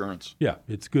 good Yeah. insurance. Yeah,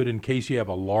 it's good in case you have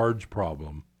a large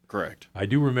problem. Correct. I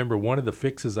do remember one of the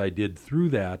fixes I did through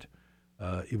that.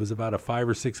 It was about a $500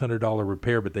 or $600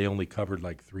 repair, but they only covered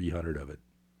like $300 of it.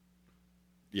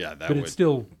 Yeah, that But would.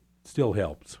 it still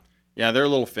helps. Yeah, they're a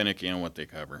little finicky on what they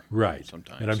cover. Right.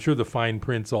 Sometimes. And I'm sure the fine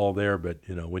print's all there, but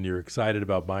when you're excited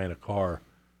about buying a car,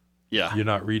 Yeah, you're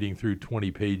not reading through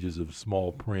 20 pages of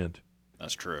small print.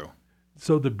 that's true.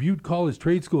 So the Butte College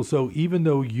Trade School. So even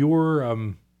though you're,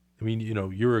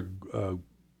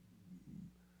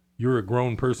 you're a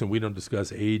grown person, we don't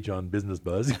discuss age on Business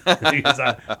Buzz because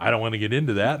I don't want to get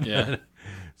into that. Yeah.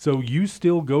 So you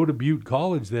still go to Butte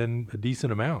College then a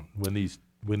decent amount when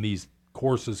these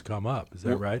courses come up. Is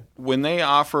that right? When they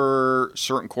offer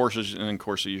certain courses, and of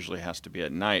course it usually has to be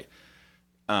at night,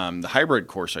 the hybrid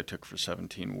course I took for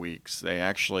 17 weeks, they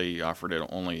actually offered it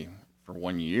only for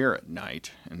 1 year at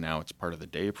night, and now it's part of the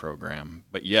day program.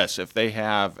 But yes, if they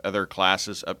have other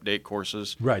classes, update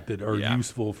courses. Right, that are Yeah.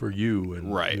 useful for you.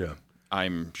 And, Right. Yeah.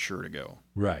 I'm sure to go.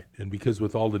 Right. And because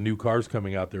with all the new cars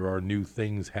coming out, there are new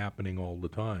things happening all the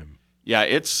time. Yeah,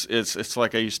 it's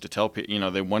like I used to tell people,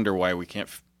 they wonder why we can't,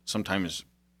 sometimes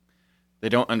they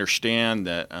don't understand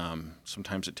that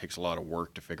sometimes it takes a lot of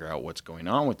work to figure out what's going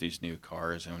on with these new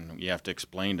cars. And you have to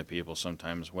explain to people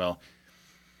sometimes, well,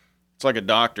 it's like a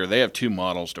doctor. They have 2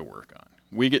 models to work on.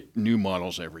 We get new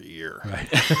models every year. Right.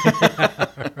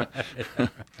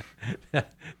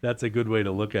 That's a good way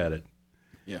to look at it.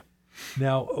 Yeah.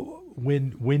 Now,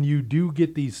 when you do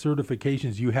get these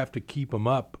certifications, you have to keep them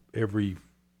up every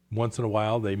once in a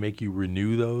while. They make you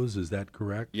renew those. Is that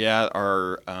correct? Yeah,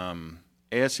 our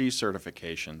ASE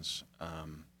certifications,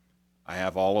 I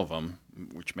have all of them,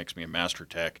 which makes me a master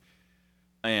tech.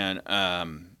 And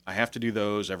I have to do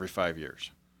those every 5 years.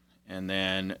 And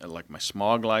then like my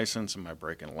smog license and my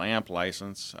brake and lamp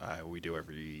license, we do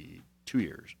every 2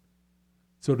 years.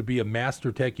 So to be a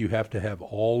master tech, you have to have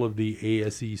all of the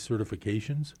ASE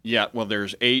certifications? Yeah, well,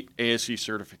 there's 8 ASE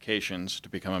certifications to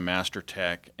become a master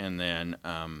tech, and then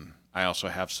I also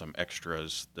have some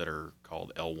extras that are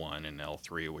called L1 and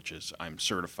L3, which is I'm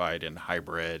certified in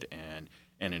hybrid and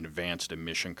and advanced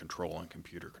emission control and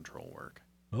computer control work.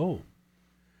 Oh.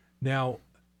 Now,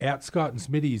 at Scott and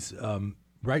Smitty's,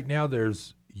 right now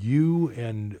there's you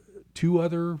and 2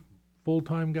 other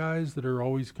full-time guys that are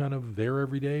always kind of there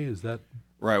every day. Is that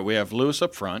right? We have Lewis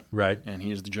up front, right, and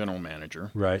he's the general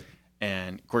manager, right.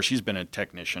 And of course, he's been a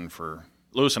technician for.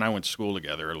 Lewis and I went to school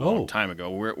together a long time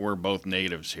ago. We're both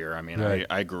natives here. I mean, right.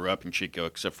 I grew up in Chico,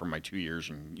 except for my 2 years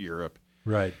in Europe,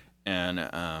 right? And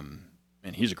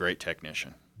he's a great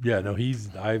technician. Yeah, no,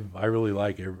 I really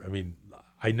like it. I mean,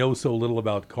 I know so little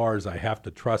about cars, I have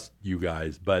to trust you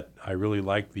guys, but I really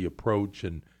like the approach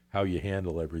and how you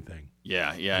handle everything.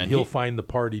 Yeah. And he'll find the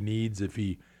part he needs.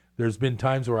 There's been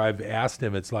times where I've asked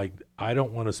him, it's like, I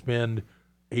don't want to spend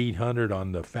 $800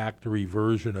 on the factory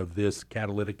version of this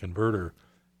catalytic converter.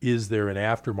 Is there an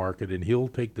aftermarket? And he'll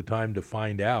take the time to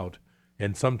find out.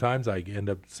 And sometimes I end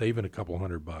up saving a couple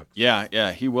 $100.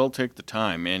 Yeah, he will take the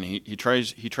time, and he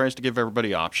tries to give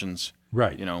everybody options,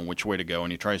 right? Which way to go,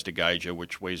 and he tries to guide you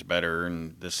which way's better,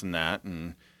 and this and that,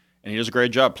 and he does a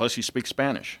great job. Plus, he speaks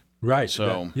Spanish, right?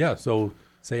 So so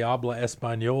se habla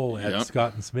español at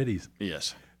Scott and Smitty's.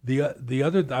 Yes. The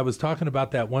other, I was talking about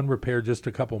that one repair just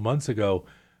a couple months ago.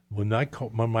 When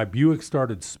my Buick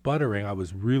started sputtering, I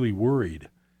was really worried,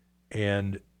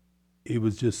 and it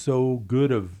was just so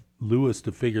good of Lewis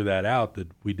to figure that out,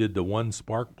 that we did the one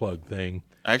spark plug thing.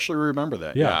 I actually remember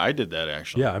that. Yeah, I did that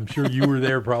actually. Yeah, I'm sure you were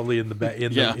there probably in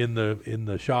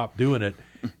the shop doing it,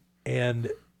 and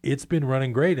it's been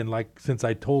running great. And since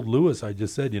I told Lewis, I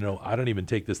just said, I don't even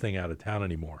take this thing out of town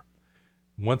anymore.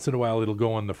 Once in a while, it'll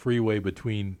go on the freeway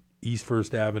between East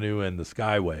First Avenue and the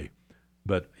Skyway,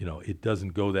 but it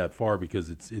doesn't go that far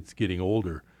because it's getting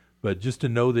older. But just to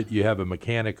know that you have a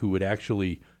mechanic who would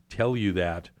actually tell you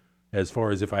that. As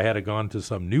far as if I had gone to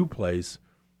some new place,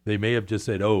 they may have just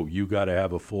said, "Oh, you got to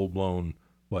have a full-blown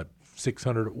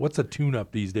 600." What's a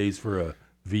tune-up these days for a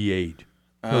V8?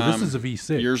 No, this is a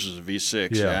V6. Yours is a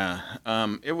V6. Yeah.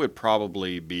 It would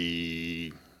probably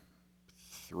be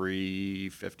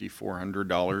 $350,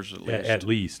 $400 at least. At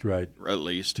least, right? At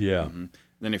least. Yeah. Mm-hmm.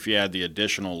 Then if you add the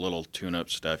additional little tune-up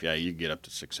stuff, you get up to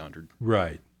 $600.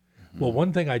 Right. Mm-hmm. Well,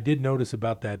 one thing I did notice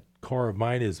about that car of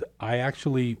mine is I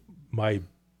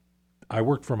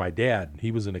worked for my dad.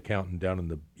 He was an accountant down in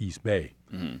the East Bay.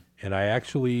 Mm-hmm. And I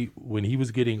actually, when he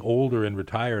was getting older and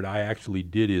retired, I actually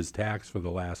did his tax for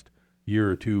the last year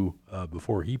or two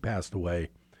before he passed away.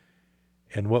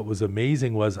 And what was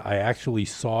amazing was I actually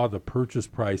saw the purchase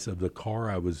price of the car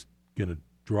I was going to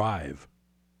drive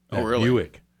at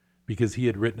Buick, because he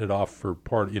had written it off for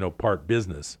part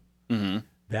business. Mm-hmm.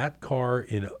 That car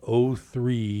in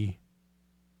 2003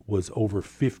 was over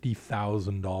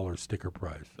 $50,000 sticker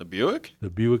price. The Buick? The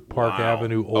Buick Park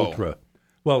Avenue Ultra. Oh.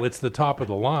 Well, it's the top of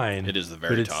the line. It is the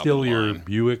very top of the line. But it's still your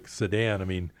Buick sedan. I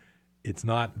mean, it's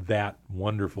not that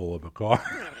wonderful of a car.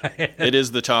 It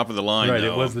is the top of the line, right,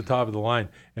 though. It was the top of the line.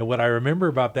 And what I remember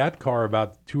about that car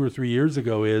about 2 or 3 years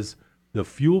ago is the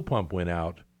fuel pump went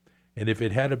out. And if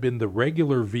it had been the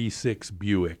regular V6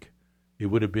 Buick, it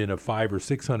would have been a $500 or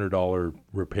 $600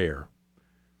 repair.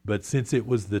 But since it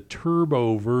was the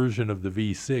turbo version of the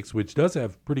V6, which does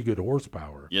have pretty good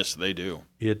horsepower. Yes, they do.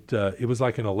 It was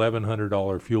like an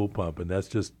 $1,100 fuel pump, and that's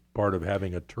just part of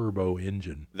having a turbo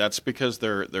engine. That's because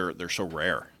they're so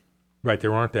rare. Right,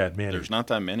 there aren't that many. There's not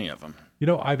that many of them.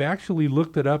 I've actually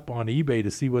looked it up on eBay to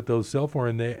see what those sell for,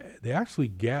 and they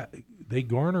actually they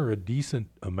garner a decent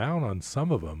amount on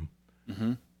some of them.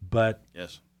 Mm-hmm. But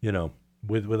yes,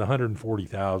 with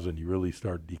 140,000, you really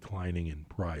start declining in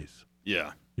price.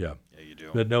 Yeah. Yeah. Yeah, you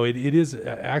do. But no, it is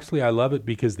actually, I love it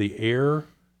because the air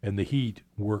and the heat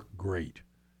work great.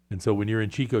 And so when you're in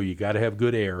Chico, you got to have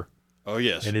good air. Oh,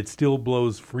 yes. And it still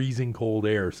blows freezing cold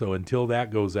air. So until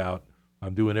that goes out,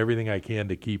 I'm doing everything I can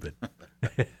to keep it.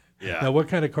 Yeah. Now, what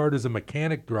kind of car does a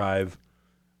mechanic drive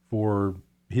for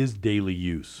his daily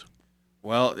use?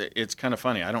 Well, it's kind of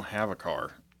funny. I don't have a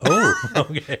car. Oh,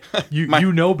 okay. You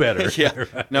know better.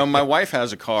 Yeah. No, my wife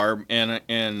has a car, and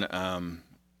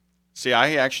see,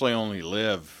 I actually only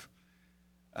live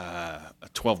a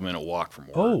 12-minute walk from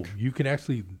work. Oh, you can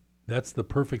actually, that's the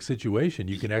perfect situation.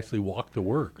 You can actually walk to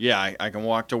work. Yeah, I can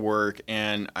walk to work,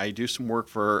 and I do some work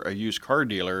for a used car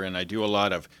dealer, and I do a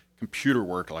lot of computer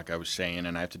work, like I was saying,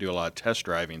 and I have to do a lot of test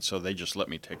driving, so they just let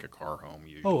me take a car home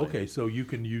usually. Oh, okay. So you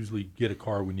can usually get a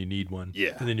car when you need one.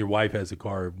 Yeah. And then your wife has a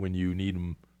car when you need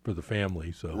them for the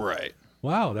family. So right.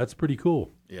 Wow, that's pretty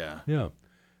cool. Yeah. Yeah.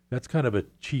 That's kind of a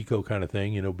Chico kind of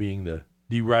thing, being do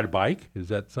you ride a bike? Is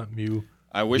that something you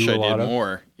I wish do I a lot did of?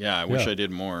 more. Yeah, I wish I did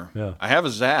more. Yeah. I have a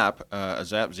Zap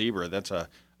Zebra. That's a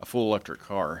full electric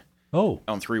car.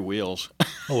 on 3 wheels.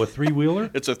 Oh, a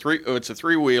 3-wheeler? It's a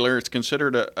 3-wheeler. It's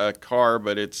considered a car,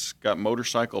 but it's got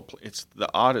motorcycle. It's the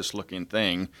oddest looking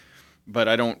thing, but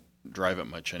I don't drive it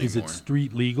much anymore. Is it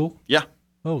street legal? Yeah.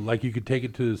 Oh, like you could take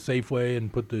it to Safeway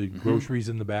and put the groceries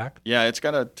in the back? Yeah, it's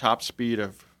got a top speed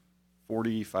of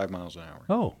 45 miles an hour.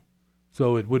 Oh,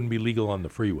 so it wouldn't be legal on the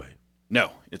freeway?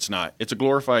 No, it's not. It's a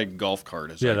glorified golf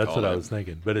cart, as I call it. Yeah, that's what I was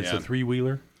thinking. But it's a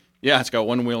 3-wheeler? Yeah, it's got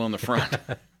one wheel on the front.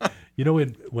 You know,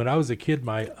 when I was a kid,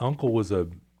 my uncle was a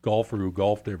golfer who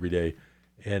golfed every day,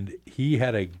 and he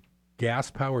had a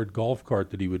gas-powered golf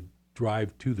cart that he would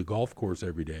drive to the golf course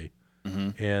every day,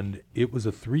 and it was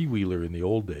a 3-wheeler in the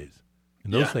old days,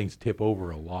 and those things tip over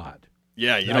a lot.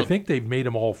 Yeah, I think they've made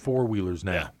them all 4-wheelers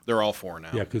now. Yeah, they're all 4 now.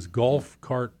 Yeah, because golf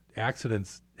cart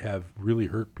accidents have really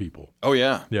hurt people. Oh,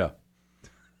 yeah. Yeah.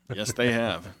 Yes, they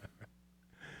have.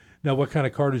 Now, what kind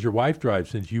of car does your wife drive,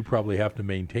 since you probably have to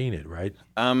maintain it, right?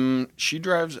 She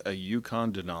drives a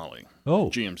Yukon Denali. Oh.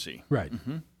 GMC. Right.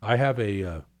 I have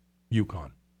a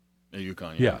Yukon. A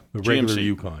Yukon, yeah. A regular GMC,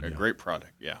 Yukon. A great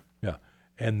product, yeah. Yeah.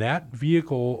 And that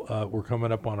vehicle, we're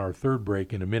coming up on our third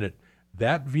break in a minute.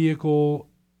 That vehicle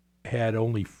had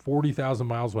only 40,000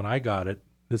 miles when I got it.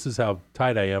 This is how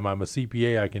tight I am. I'm a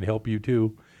CPA. I can help you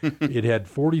too. It had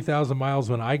 40,000 miles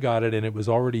when I got it, and it was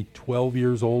already 12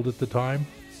 years old at the time.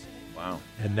 Wow.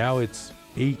 And now it's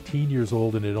 18 years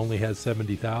old, and it only has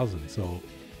 70,000. So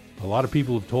a lot of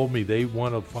people have told me they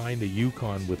want to find a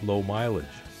Yukon with low mileage,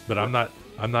 but I'm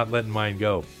not letting mine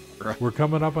go. Right. We're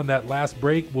coming up on that last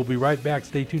break. We'll be right back.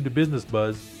 Stay tuned to Business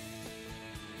Buzz.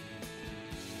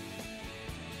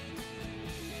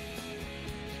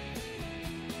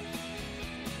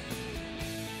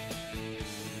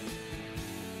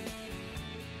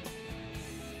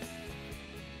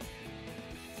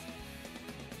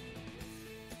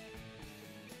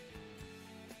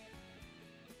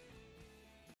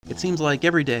 It seems like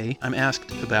every day I'm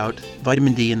asked about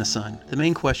vitamin D in the sun. The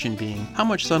main question being, how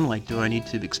much sunlight do I need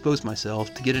to expose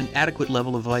myself to get an adequate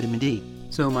level of vitamin D?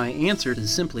 So my answer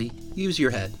is simply, use your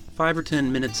head. 5 or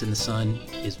 10 minutes in the sun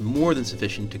is more than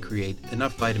sufficient to create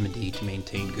enough vitamin D to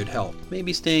maintain good health.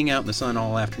 Maybe staying out in the sun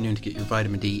all afternoon to get your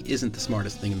vitamin D isn't the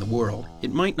smartest thing in the world.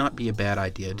 It might not be a bad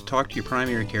idea to talk to your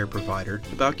primary care provider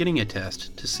about getting a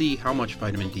test to see how much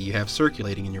vitamin D you have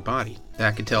circulating in your body.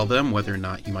 That could tell them whether or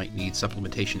not you might need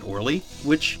supplementation orally,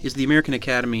 which is the American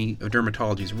Academy of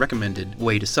Dermatology's recommended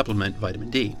way to supplement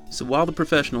vitamin D. So while the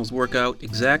professionals work out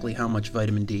exactly how much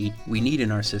vitamin D we need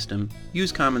in our system,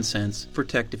 use common sense,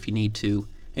 protect if you need to,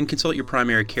 and consult your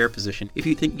primary care physician if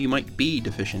you think you might be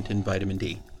deficient in vitamin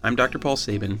D. I'm Dr. Paul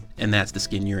Sabin, and that's the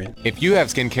skin you're in. If you have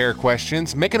skincare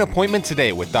questions, make an appointment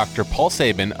today with Dr. Paul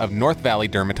Sabin of North Valley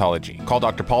Dermatology. Call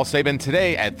Dr. Paul Sabin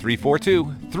today at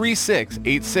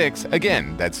 342-3686.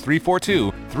 Again, that's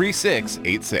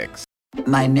 342-3686.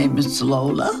 My name is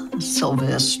Lola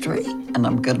Silvestri, and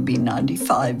I'm going to be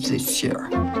 95 this year.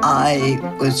 I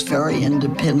was very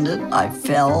independent. I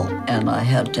fell, and I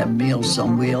had to have Meals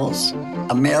on Wheels.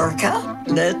 America,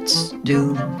 let's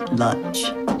do lunch.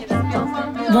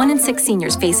 1 in 6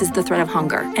 seniors faces the threat of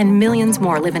hunger, and millions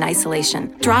more live in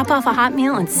isolation. Drop off a hot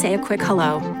meal and say a quick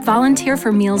hello. Volunteer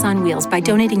for Meals on Wheels by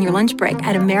donating your lunch break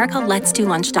at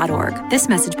americaletsdolunch.org. This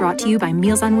message brought to you by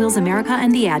Meals on Wheels America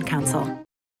and the Ad Council.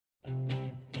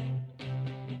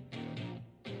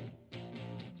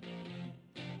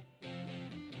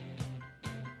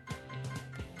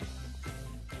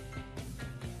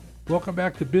 Welcome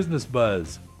back to Business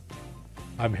Buzz.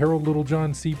 I'm Harold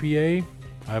Littlejohn, CPA.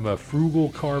 I'm a frugal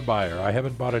car buyer. I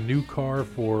haven't bought a new car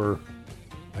for,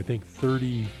 I think,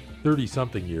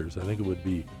 30-something years. I think it would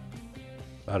be,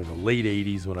 I don't know, late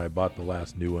 80s when I bought the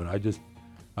last new one. I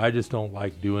just don't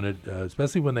like doing it,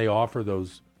 especially when they offer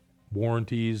those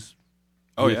warranties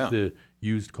with the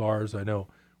used cars. I know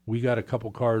we got a couple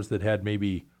cars that had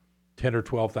maybe 10 or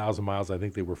 12,000 miles. I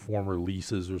think they were former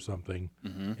leases or something.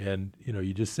 Mm-hmm. And,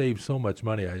 you just save so much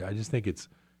money. I just think it's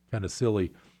kind of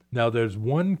silly. Now, there's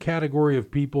one category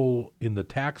of people in the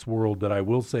tax world that I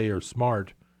will say are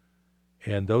smart,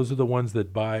 and those are the ones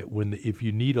that buy if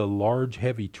you need a large,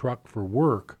 heavy truck for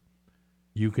work,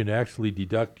 you can actually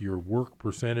deduct your work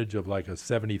percentage of like a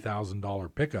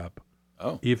 $70,000 pickup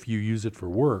if you use it for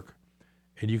work,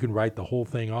 and you can write the whole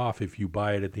thing off if you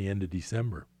buy it at the end of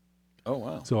December. Oh,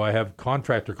 wow. So I have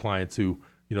contractor clients who,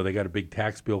 they got a big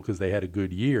tax bill because they had a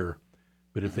good year.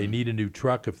 But if they need a new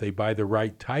truck, if they buy the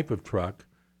right type of truck,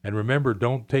 and remember,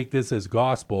 don't take this as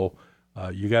gospel.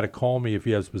 You got to call me if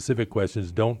you have specific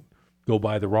questions. Don't go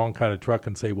buy the wrong kind of truck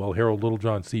and say, well, Harold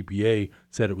Littlejohn CPA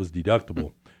said it was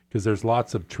deductible. Because there's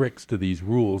lots of tricks to these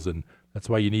rules, and that's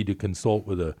why you need to consult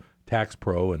with a tax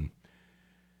pro. And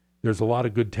there's a lot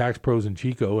of good tax pros in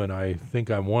Chico, and I think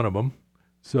I'm one of them.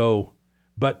 So,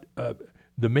 but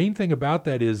the main thing about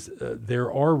that is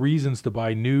there are reasons to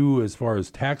buy new as far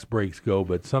as tax breaks go,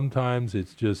 but sometimes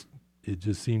it just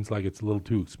seems like it's a little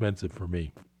too expensive for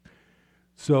me.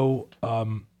 So,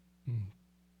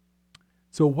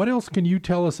 so what else can you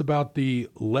tell us about the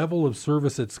level of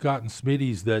service at Scott and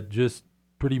Smitty's that just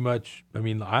pretty much, I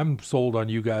mean, I'm sold on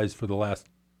you guys for the last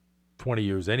 20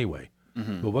 years anyway.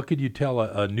 Mm-hmm. But what could you tell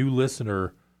a new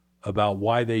listener about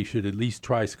why they should at least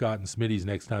try Scott and Smitty's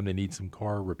next time they need some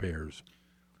car repairs?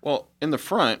 Well, in the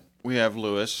front, we have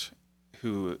Lewis,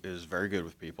 who is very good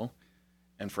with people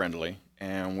and friendly.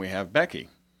 And we have Becky,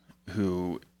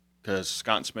 who, because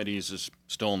Scott and Smitty's is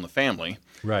still in the family.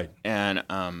 Right. And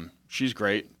she's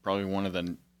great, probably one of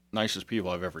the nicest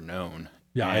people I've ever known.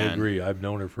 Yeah, I agree. I've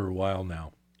known her for a while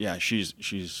now. Yeah, she's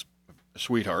a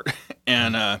sweetheart.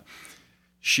 And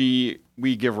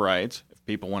we give rides if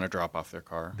people want to drop off their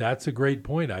car. That's a great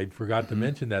point. I forgot to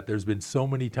mention that. There's been so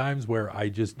many times where I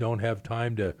just don't have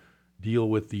time to deal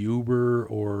with the Uber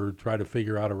or try to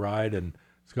figure out a ride, and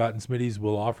Scott and Smitty's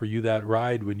will offer you that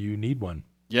ride when you need one.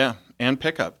 Yeah, and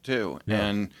pickup too. Yeah.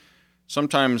 And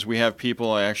sometimes we have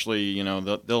people actually,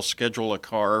 they'll schedule a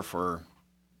car for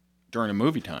during a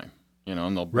movie time, and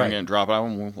they'll bring it and drop it out,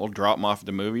 and we'll drop them off at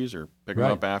the movies or pick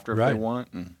them up after if they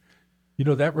want. And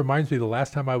that reminds me, the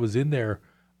last time I was in there,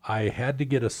 I had to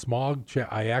get a smog check.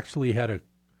 I actually had it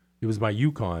was my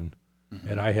Yukon,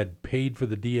 and I had paid for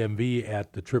the DMV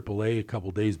at the AAA a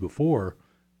couple days before,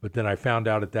 but then I found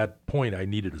out at that point I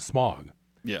needed a smog.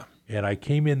 Yeah. And I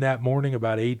came in that morning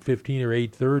about 8:15 or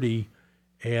 8:30,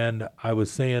 and I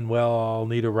was saying, well, I'll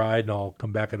need a ride, and I'll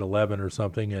come back at 11 or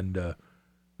something, and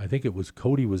I think it was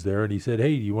Cody was there, and he said,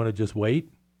 hey, do you want to just wait?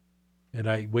 And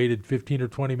I waited 15 or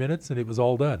 20 minutes, and it was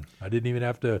all done. I didn't even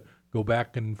have to go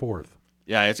back and forth.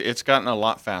 Yeah, it's gotten a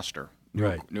lot faster.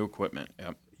 Right. New equipment,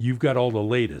 yep. You've got all the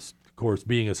latest. Of course,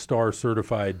 being a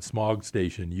STAR-certified smog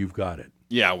station, you've got it.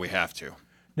 Yeah, we have to.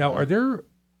 Now, are there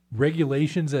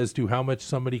regulations as to how much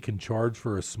somebody can charge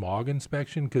for a smog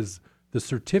inspection? Because the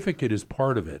certificate is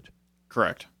part of it.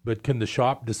 Correct. But can the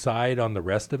shop decide on the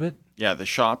rest of it? Yeah, the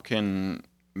shop can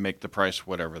make the price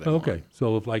whatever they want. Okay,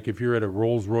 so if you're at a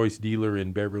Rolls-Royce dealer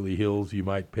in Beverly Hills, you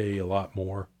might pay a lot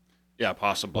more. Yeah,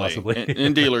 possibly.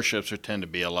 In dealerships, there tend to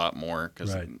be a lot more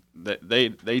because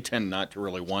they tend not to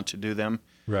really want to do them.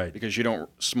 Right. Because you don't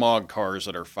smog cars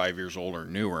that are 5 years old or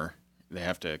newer. They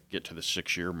have to get to the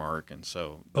 6-year mark, and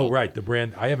so. Oh, right. The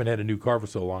brand. I haven't had a new car for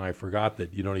so long. I forgot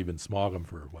that you don't even smog them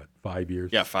for 5 years.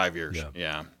 Yeah, 5 years.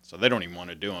 Yeah. So they don't even want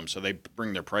to do them. So they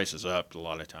bring their prices up a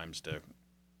lot of times to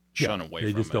shun away from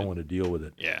it. They just don't want to deal with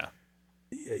it. Yeah.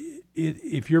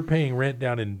 If you're paying rent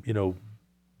down in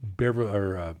Beverly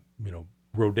or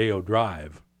Rodeo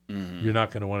Drive, you're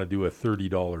not going to want to do a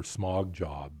 $30 smog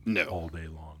job all day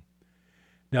long.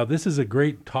 Now, this is a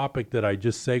great topic that I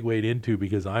just segued into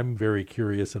because I'm very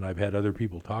curious, and I've had other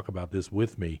people talk about this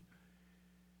with me.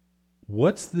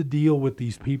 What's the deal with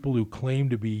these people who claim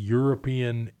to be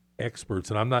European experts?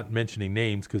 And I'm not mentioning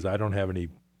names because I don't have any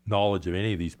knowledge of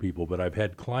any of these people, but I've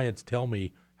had clients tell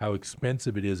me how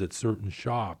expensive it is at certain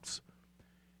shops.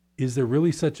 Is there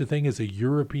really such a thing as a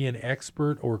European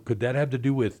expert, or could that have to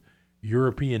do with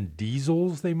European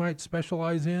diesels they might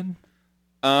specialize in?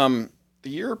 The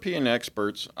European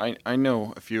experts, I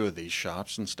know a few of these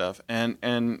shops and stuff,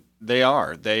 and they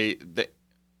are. They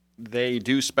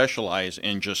do specialize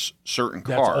in just certain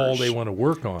cars. That's all they want to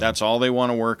work on. That's all they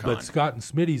want to work on. But Scott and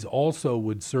Smitty's also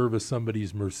would service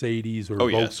somebody's Mercedes or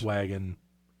Volkswagen.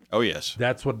 Oh, yes.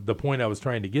 That's what the point I was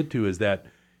trying to get to is that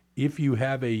if you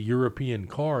have a European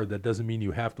car, that doesn't mean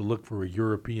you have to look for a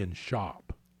European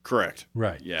shop. Correct.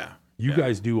 Right. Yeah. You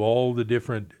guys do all the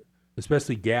different,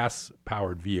 especially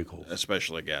gas-powered vehicles.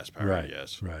 Especially gas-powered,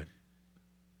 yes. Right.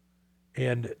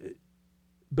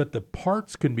 But the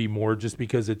parts can be more just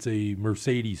because it's a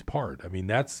Mercedes part. I mean,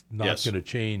 that's not going to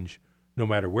change no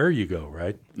matter where you go,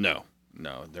 right? No,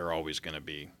 they're always going to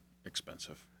be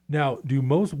expensive. Now,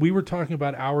 we were talking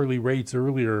about hourly rates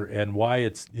earlier and why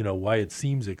it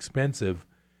seems expensive.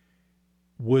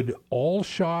 Would all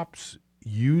shops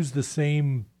use the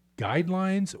same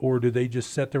guidelines, or do they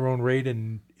just set their own rate,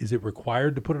 and is it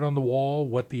required to put it on the wall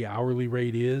what the hourly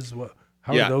rate is?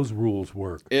 How do those rules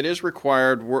work? It is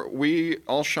required.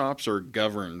 All shops are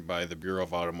governed by the Bureau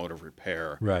of Automotive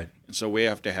Repair. Right. And so we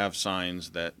have to have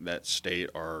signs that state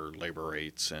our labor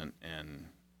rates and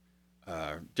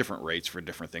different rates for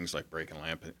different things like brake and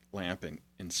lamp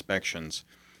inspections.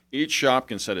 Each shop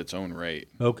can set its own rate.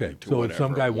 Okay. So if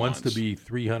some guy wants to be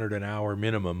 $300 an hour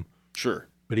minimum, sure,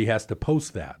 but he has to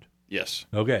post that. Yes.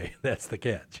 Okay, that's the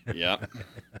catch. Yeah.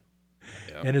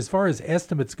 And as far as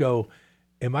estimates go,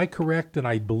 am I correct, and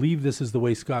I believe this is the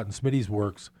way Scott and Smitty's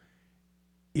works,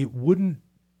 it wouldn't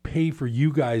pay for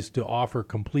you guys to offer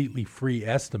completely free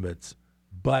estimates,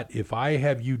 but if I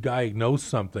have you diagnose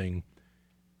something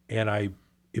and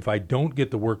if I don't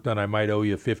get the work done, I might owe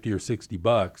you $50 or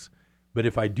 $60. But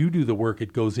if I do the work,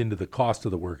 it goes into the cost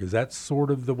of the work. Is that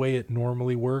sort of the way it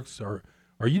normally works? Or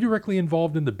are you directly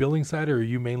involved in the billing side, or are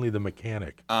you mainly the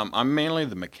mechanic? I'm mainly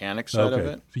the mechanic side of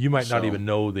it. So you might not even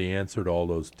know the answer to all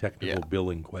those technical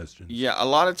billing questions. Yeah, a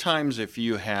lot of times if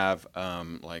you have,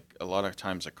 like a lot of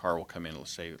times a car will come in,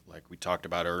 let's say, like we talked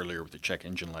about earlier with the check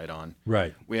engine light on.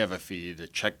 Right. We have a fee to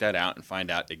check that out and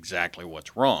find out exactly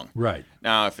what's wrong. Right.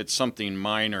 Now, if it's something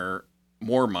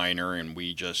more minor, and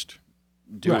we just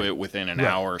do it within an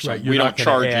hour or something, we don't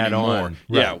charge anymore.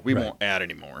 Yeah, we won't add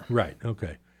anymore. Right,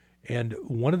 okay. And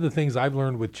one of the things I've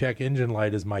learned with check engine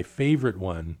light is my favorite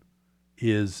one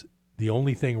is the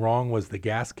only thing wrong was the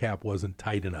gas cap wasn't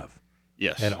tight enough.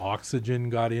 Yes. And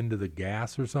oxygen got into the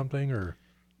gas or something, or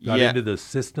got into the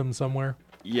system somewhere?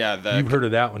 Yeah. You've heard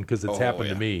of that one because it's happened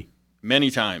to me. Many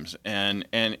times. And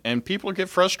people get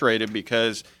frustrated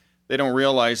because they don't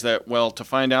realize that, well, to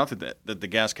find out that the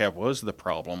gas cap was the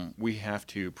problem, we have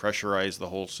to pressurize the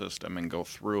whole system and go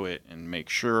through it and make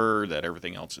sure that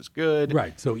everything else is good.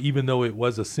 Right. So even though it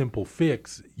was a simple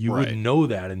fix, you wouldn't know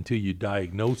that until you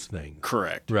diagnose things.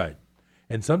 Correct. Right.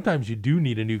 And sometimes you do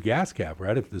need a new gas cap,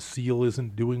 right, if the seal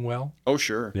isn't doing well? Oh,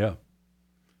 sure. Yeah.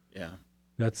 Yeah.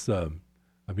 That's,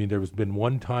 there's been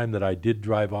one time that I did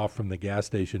drive off from the gas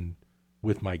station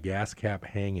with my gas cap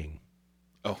hanging.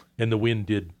 Oh. And the wind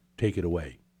did take it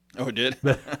away. Oh, it did?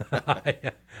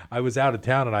 I was out of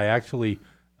town, and I actually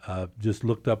just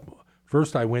looked up.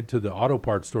 First, I went to the auto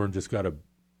parts store and just got a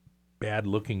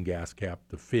bad-looking gas cap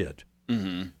to fit.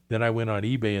 Mm-hmm. Then I went on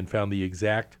eBay and found the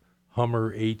exact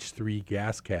Hummer H3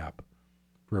 gas cap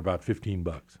for about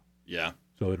 $15. Yeah.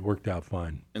 So it worked out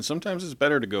fine. And sometimes it's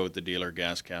better to go with the dealer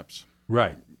gas caps.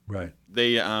 Right.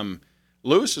 They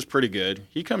Lewis is pretty good.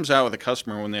 He comes out with a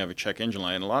customer when they have a check engine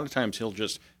light, and a lot of times he'll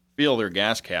just feel their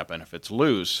gas cap, and if it's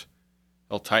loose,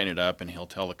 he'll tighten it up, and he'll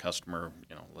tell the customer,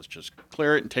 let's just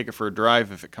clear it and take it for a drive.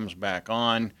 If it comes back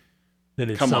on, then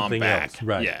it's come something on back. else.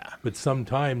 Right. Yeah. But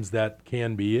sometimes that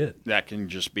can be it. That can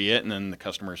just be it, and then the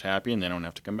customer's happy, and they don't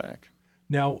have to come back.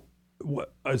 Now,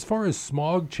 as far as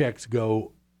smog checks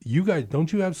go, you guys,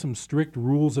 don't you have some strict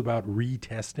rules about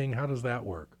retesting? How does that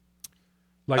work?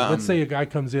 Like, let's say a guy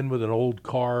comes in with an old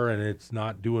car, and it's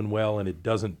not doing well, and it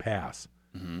doesn't pass.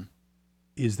 Mm-hmm.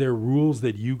 Is there rules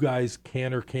that you guys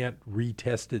can or can't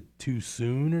retest it too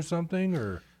soon or something?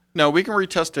 Or no, we can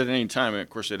retest it at any time. Of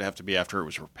course, it'd have to be after it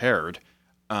was repaired.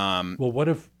 Well, what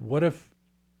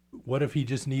if he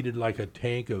just needed like a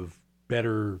tank of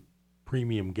better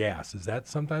premium gas? Is that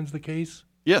sometimes the case?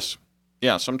 Yes.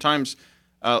 Yeah. Sometimes,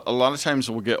 a lot of times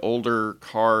we'll get older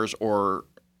cars, or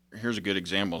here's a good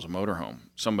example: is a motorhome.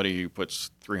 Somebody who puts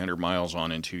 300 miles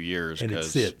on in 2 years, and it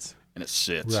sits.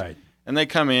 Right. And they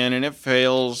come in and it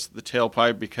fails the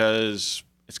tailpipe because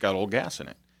it's got old gas in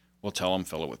it. We'll tell them,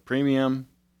 fill it with premium,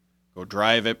 go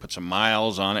drive it, put some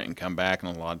miles on it, and come back,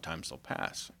 and a lot of times they'll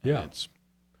pass. Yeah. It's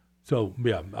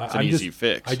an easy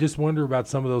fix. I just wonder about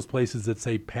some of those places that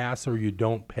say pass or you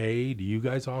don't pay. Do you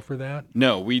guys offer that?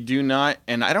 No, we do not.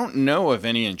 And I don't know of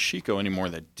any in Chico anymore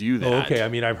that do that. Oh, okay.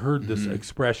 I've heard this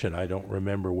expression. I don't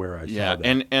remember where I saw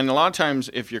that. And a lot of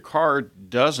times if your car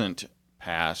doesn't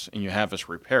pass and you have us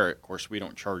repair it, of course, we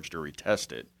don't charge to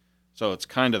retest it. So it's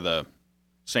kind of the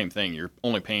same thing. You're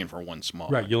only paying for one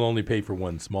smog. Right. You'll only pay for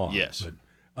one smog. Yes. But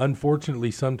unfortunately,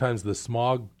 sometimes the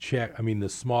smog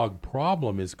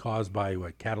problem is caused by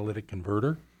a catalytic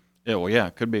converter. Yeah, well, yeah,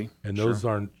 it could be. And those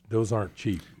aren't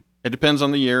cheap. It depends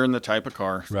on the year and the type of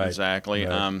car. Right. Exactly.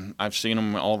 Right. I've seen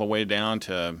them all the way down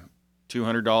to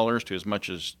 $200 to as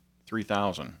much as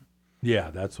 $3,000.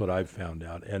 Yeah, that's what I've found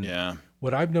out. And yeah.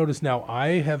 What I've noticed now,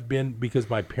 I have been, because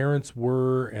my parents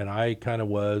were, and I kind of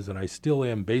was, and I still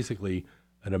am basically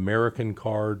an American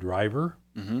car driver.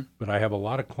 Mm-hmm. But I have a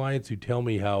lot of clients who tell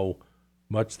me how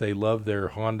much they love their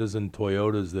Hondas and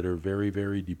Toyotas that are very,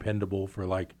 very dependable for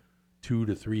like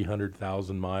 200,000 to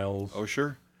 300,000 miles. Oh,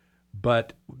 sure.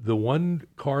 But the one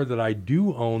car that I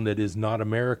do own that is not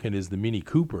American is the Mini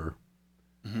Cooper.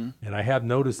 Mm-hmm. And I have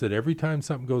noticed that every time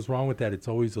something goes wrong with that, it's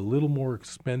always a little more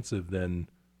expensive than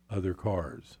other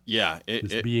cars. Yeah.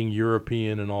 It's being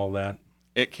European and all that.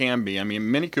 It can be. I mean,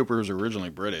 Mini Cooper was originally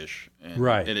British. And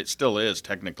right. And it still is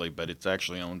technically, but it's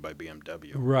actually owned by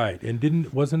BMW. Right.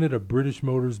 And wasn't it a British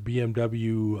Motors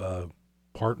BMW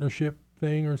partnership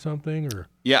thing or something?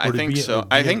 Yeah, I think so.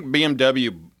 I think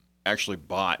BMW actually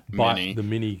bought Mini, the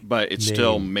Mini, but it's name.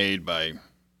 still made by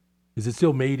Is it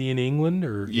still made in England?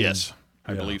 Or Yes,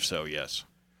 I believe so, yes.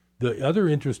 The other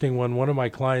interesting one of my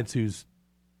clients who's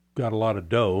got a lot of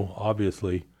dough,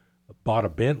 obviously, bought a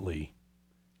Bentley.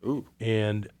 Ooh.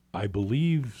 And I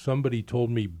believe somebody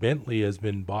told me Bentley has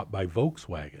been bought by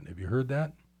Volkswagen. Have you heard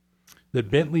that?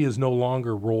 That Bentley is no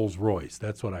longer Rolls-Royce.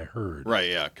 That's what I heard. Right,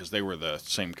 yeah, because they were the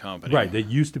same company. Right. That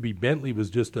used to be Bentley was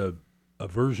just a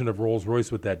version of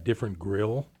Rolls-Royce with that different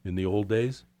grille in the old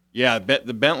days. Yeah,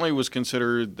 the Bentley was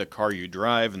considered the car you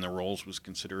drive, and the Rolls was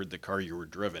considered the car you were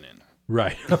driven in.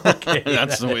 Right. Okay.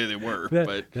 That's the way they were.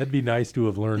 That'd be nice to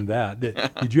have learned that.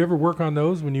 Did you ever work on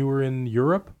those when you were in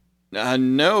Europe?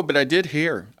 No, but I did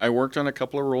here. I worked on a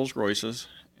couple of Rolls Royces.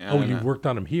 Oh, you worked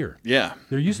on them here? Yeah.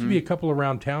 There used to be a couple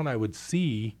around town I would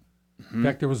see. In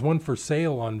fact, there was one for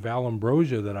sale on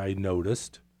Valambrosia that I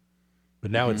noticed,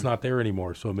 but now it's not there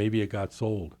anymore, so maybe it got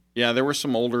sold. Yeah, there were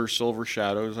some older Silver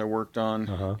Shadows I worked on.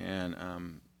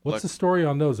 And what's the story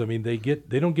on those? I mean, they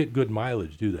don't get good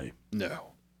mileage, do they? No.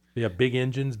 They have big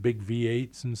engines, big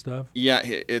V8s and stuff? Yeah,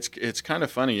 it's kind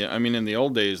of funny. I mean, in the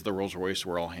old days, the Rolls Royce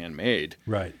were all handmade.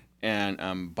 Right.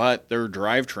 And but their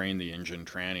drivetrain, the engine,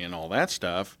 tranny, and all that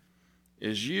stuff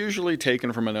is usually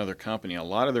taken from another company. A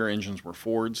lot of their engines were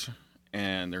Fords,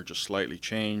 and they're just slightly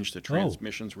changed. The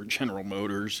transmissions were General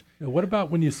Motors. Now, what about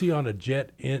when you see on a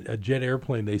jet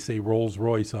airplane, they say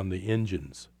Rolls-Royce on the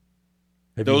engines?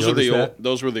 Those were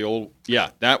the old.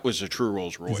 Yeah, that was a true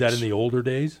Rolls-Royce. Is that in the older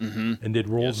days? Mm-hmm. And did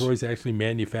Rolls-Royce actually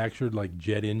manufactured like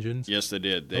jet engines? Yes, they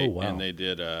did. Wow. And they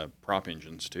did prop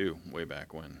engines too, way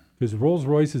back when. Because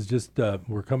Rolls-Royce is just,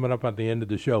 we're coming up at the end of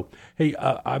the show. Hey,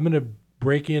 I'm going to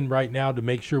break in right now to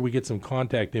make sure we get some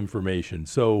contact information.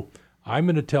 So I'm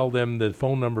going to tell them the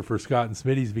phone number for Scott and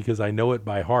Smitty's because I know it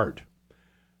by heart.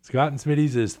 Scott and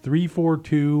Smitty's is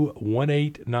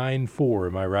 342-1894.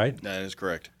 Am I right? That is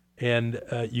correct. And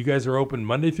you guys are open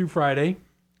Monday through Friday.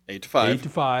 8 to 5. 8 to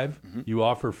 5. Mm-hmm. You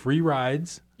offer free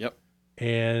rides. Yep.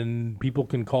 And people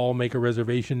can call, make a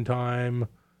reservation time.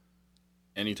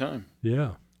 Anytime.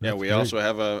 Yeah. Yeah, we also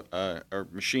have a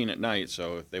machine at night,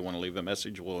 so if they want to leave a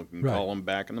message, we'll call them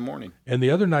back in the morning. And the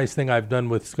other nice thing I've done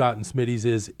with Scott and Smitty's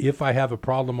is if I have a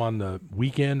problem on the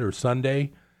weekend or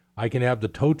Sunday, I can have the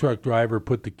tow truck driver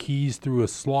put the keys through a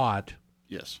slot.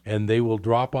 Yes. And they will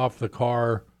drop off the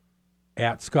car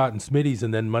at Scott and Smitty's,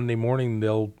 and then Monday morning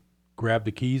they'll grab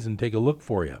the keys and take a look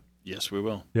for you. Yes, we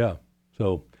will. Yeah.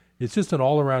 So it's just an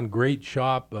all-around great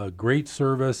shop, great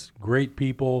service, great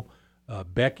people.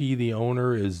 Becky, the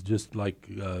owner, is just like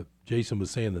Jason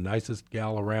was saying, the nicest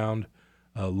gal around.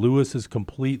 Lewis is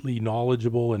completely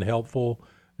knowledgeable and helpful.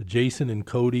 Jason and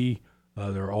Cody,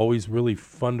 they're always really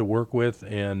fun to work with.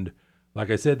 And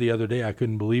like I said the other day, I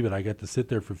couldn't believe it. I got to sit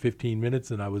there for 15 minutes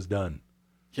and I was done.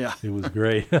 Yeah. It was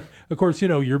great. Of course,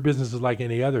 your business is like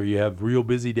any other. You have real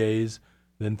busy days,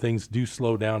 then things do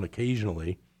slow down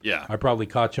occasionally. Yeah. I probably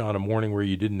caught you on a morning where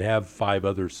you didn't have 5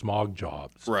 other smog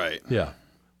jobs. Right. Yeah.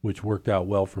 Which worked out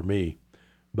well for me.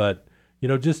 But,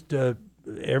 just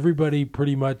everybody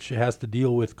pretty much has to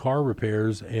deal with car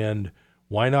repairs, and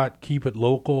why not keep it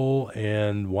local,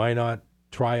 and why not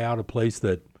try out a place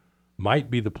that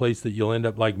might be the place that you'll end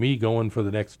up like me going for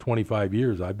the next 25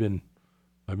 years. I've been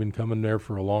coming there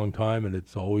for a long time, and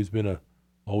it's always been a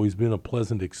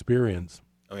pleasant experience.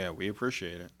 Oh, yeah, we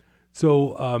appreciate it.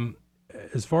 So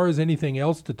as far as anything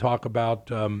else to talk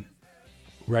about,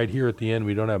 right here at the end,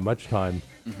 we don't have much time.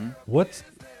 Mm-hmm.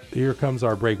 Here comes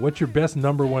our break. What's your best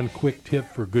number one quick tip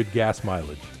for good gas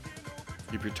mileage?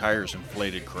 Keep your tires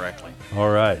inflated correctly.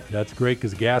 All right. That's great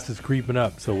because gas is creeping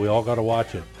up, so we all got to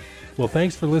watch it. Well,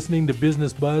 thanks for listening to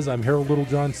Business Buzz. I'm Harold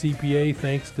Littlejohn, CPA.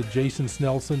 Thanks to Jason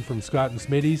Snelson from Scott and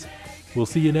Smitty's. We'll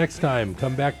see you next time.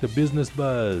 Come back to Business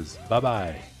Buzz.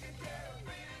 Bye-bye.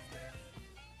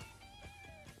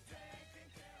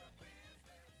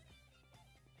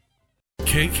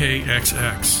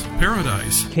 KKXX,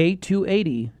 Paradise.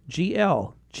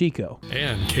 K280GL, Chico.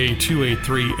 And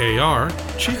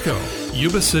K283AR, Chico,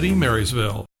 Yuba City,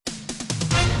 Marysville.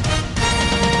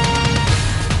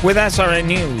 With SRN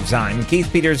News, I'm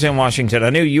Keith Peters in Washington.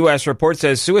 A new U.S. report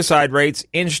says suicide rates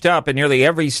inched up in nearly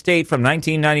every state from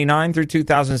 1999 through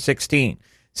 2016.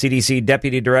 CDC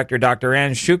Deputy Director Dr.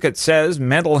 Ann Schuchat says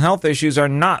mental health issues are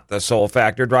not the sole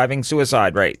factor driving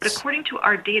suicide rates. But according to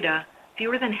our data,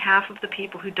 fewer than half of the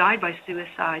people who died by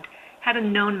suicide had a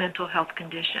known mental health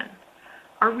condition.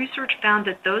 Our research found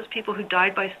that those people who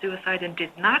died by suicide and did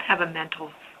not have a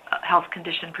mental health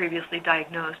condition previously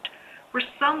diagnosed were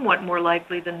somewhat more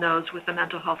likely than those with a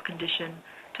mental health condition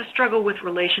to struggle with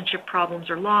relationship problems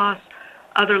or loss,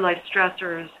 other life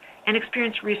stressors, and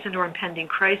experience recent or impending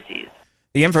crises.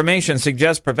 The information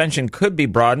suggests prevention could be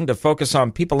broadened to focus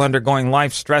on people undergoing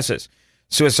life stresses.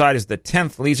 Suicide is the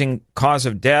 10th leading cause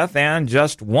of death and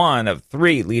just one of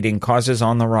 3 leading causes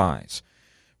on the rise.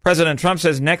 President Trump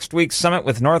says next week's summit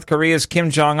with North Korea's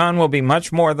Kim Jong-un will be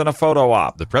much more than a photo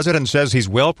op. The president says he's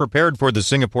well prepared for the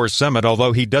Singapore summit,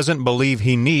 although he doesn't believe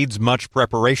he needs much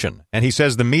preparation. And he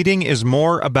says the meeting is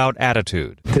more about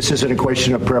attitude. This isn't a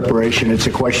question of preparation. It's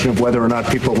a question of whether or not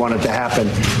people want it to happen.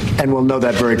 And we'll know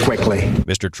that very quickly.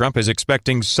 Mr. Trump is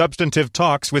expecting substantive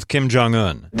talks with Kim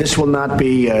Jong-un. This will not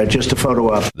be just a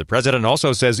photo op. The president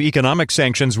also says economic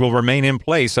sanctions will remain in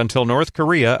place until North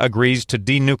Korea agrees to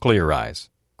denuclearize.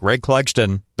 Greg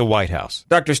Clugston, the White House.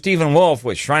 Dr. Stephen Wolf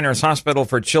with Shriners Hospital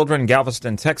for Children,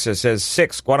 Galveston, Texas, says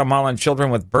 6 Guatemalan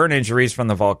children with burn injuries from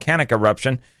the volcanic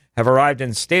eruption have arrived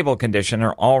in stable condition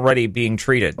and are already being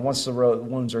treated. Once the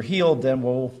wounds are healed, then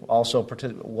we'll also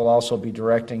be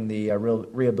directing the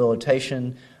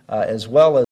rehabilitation as well as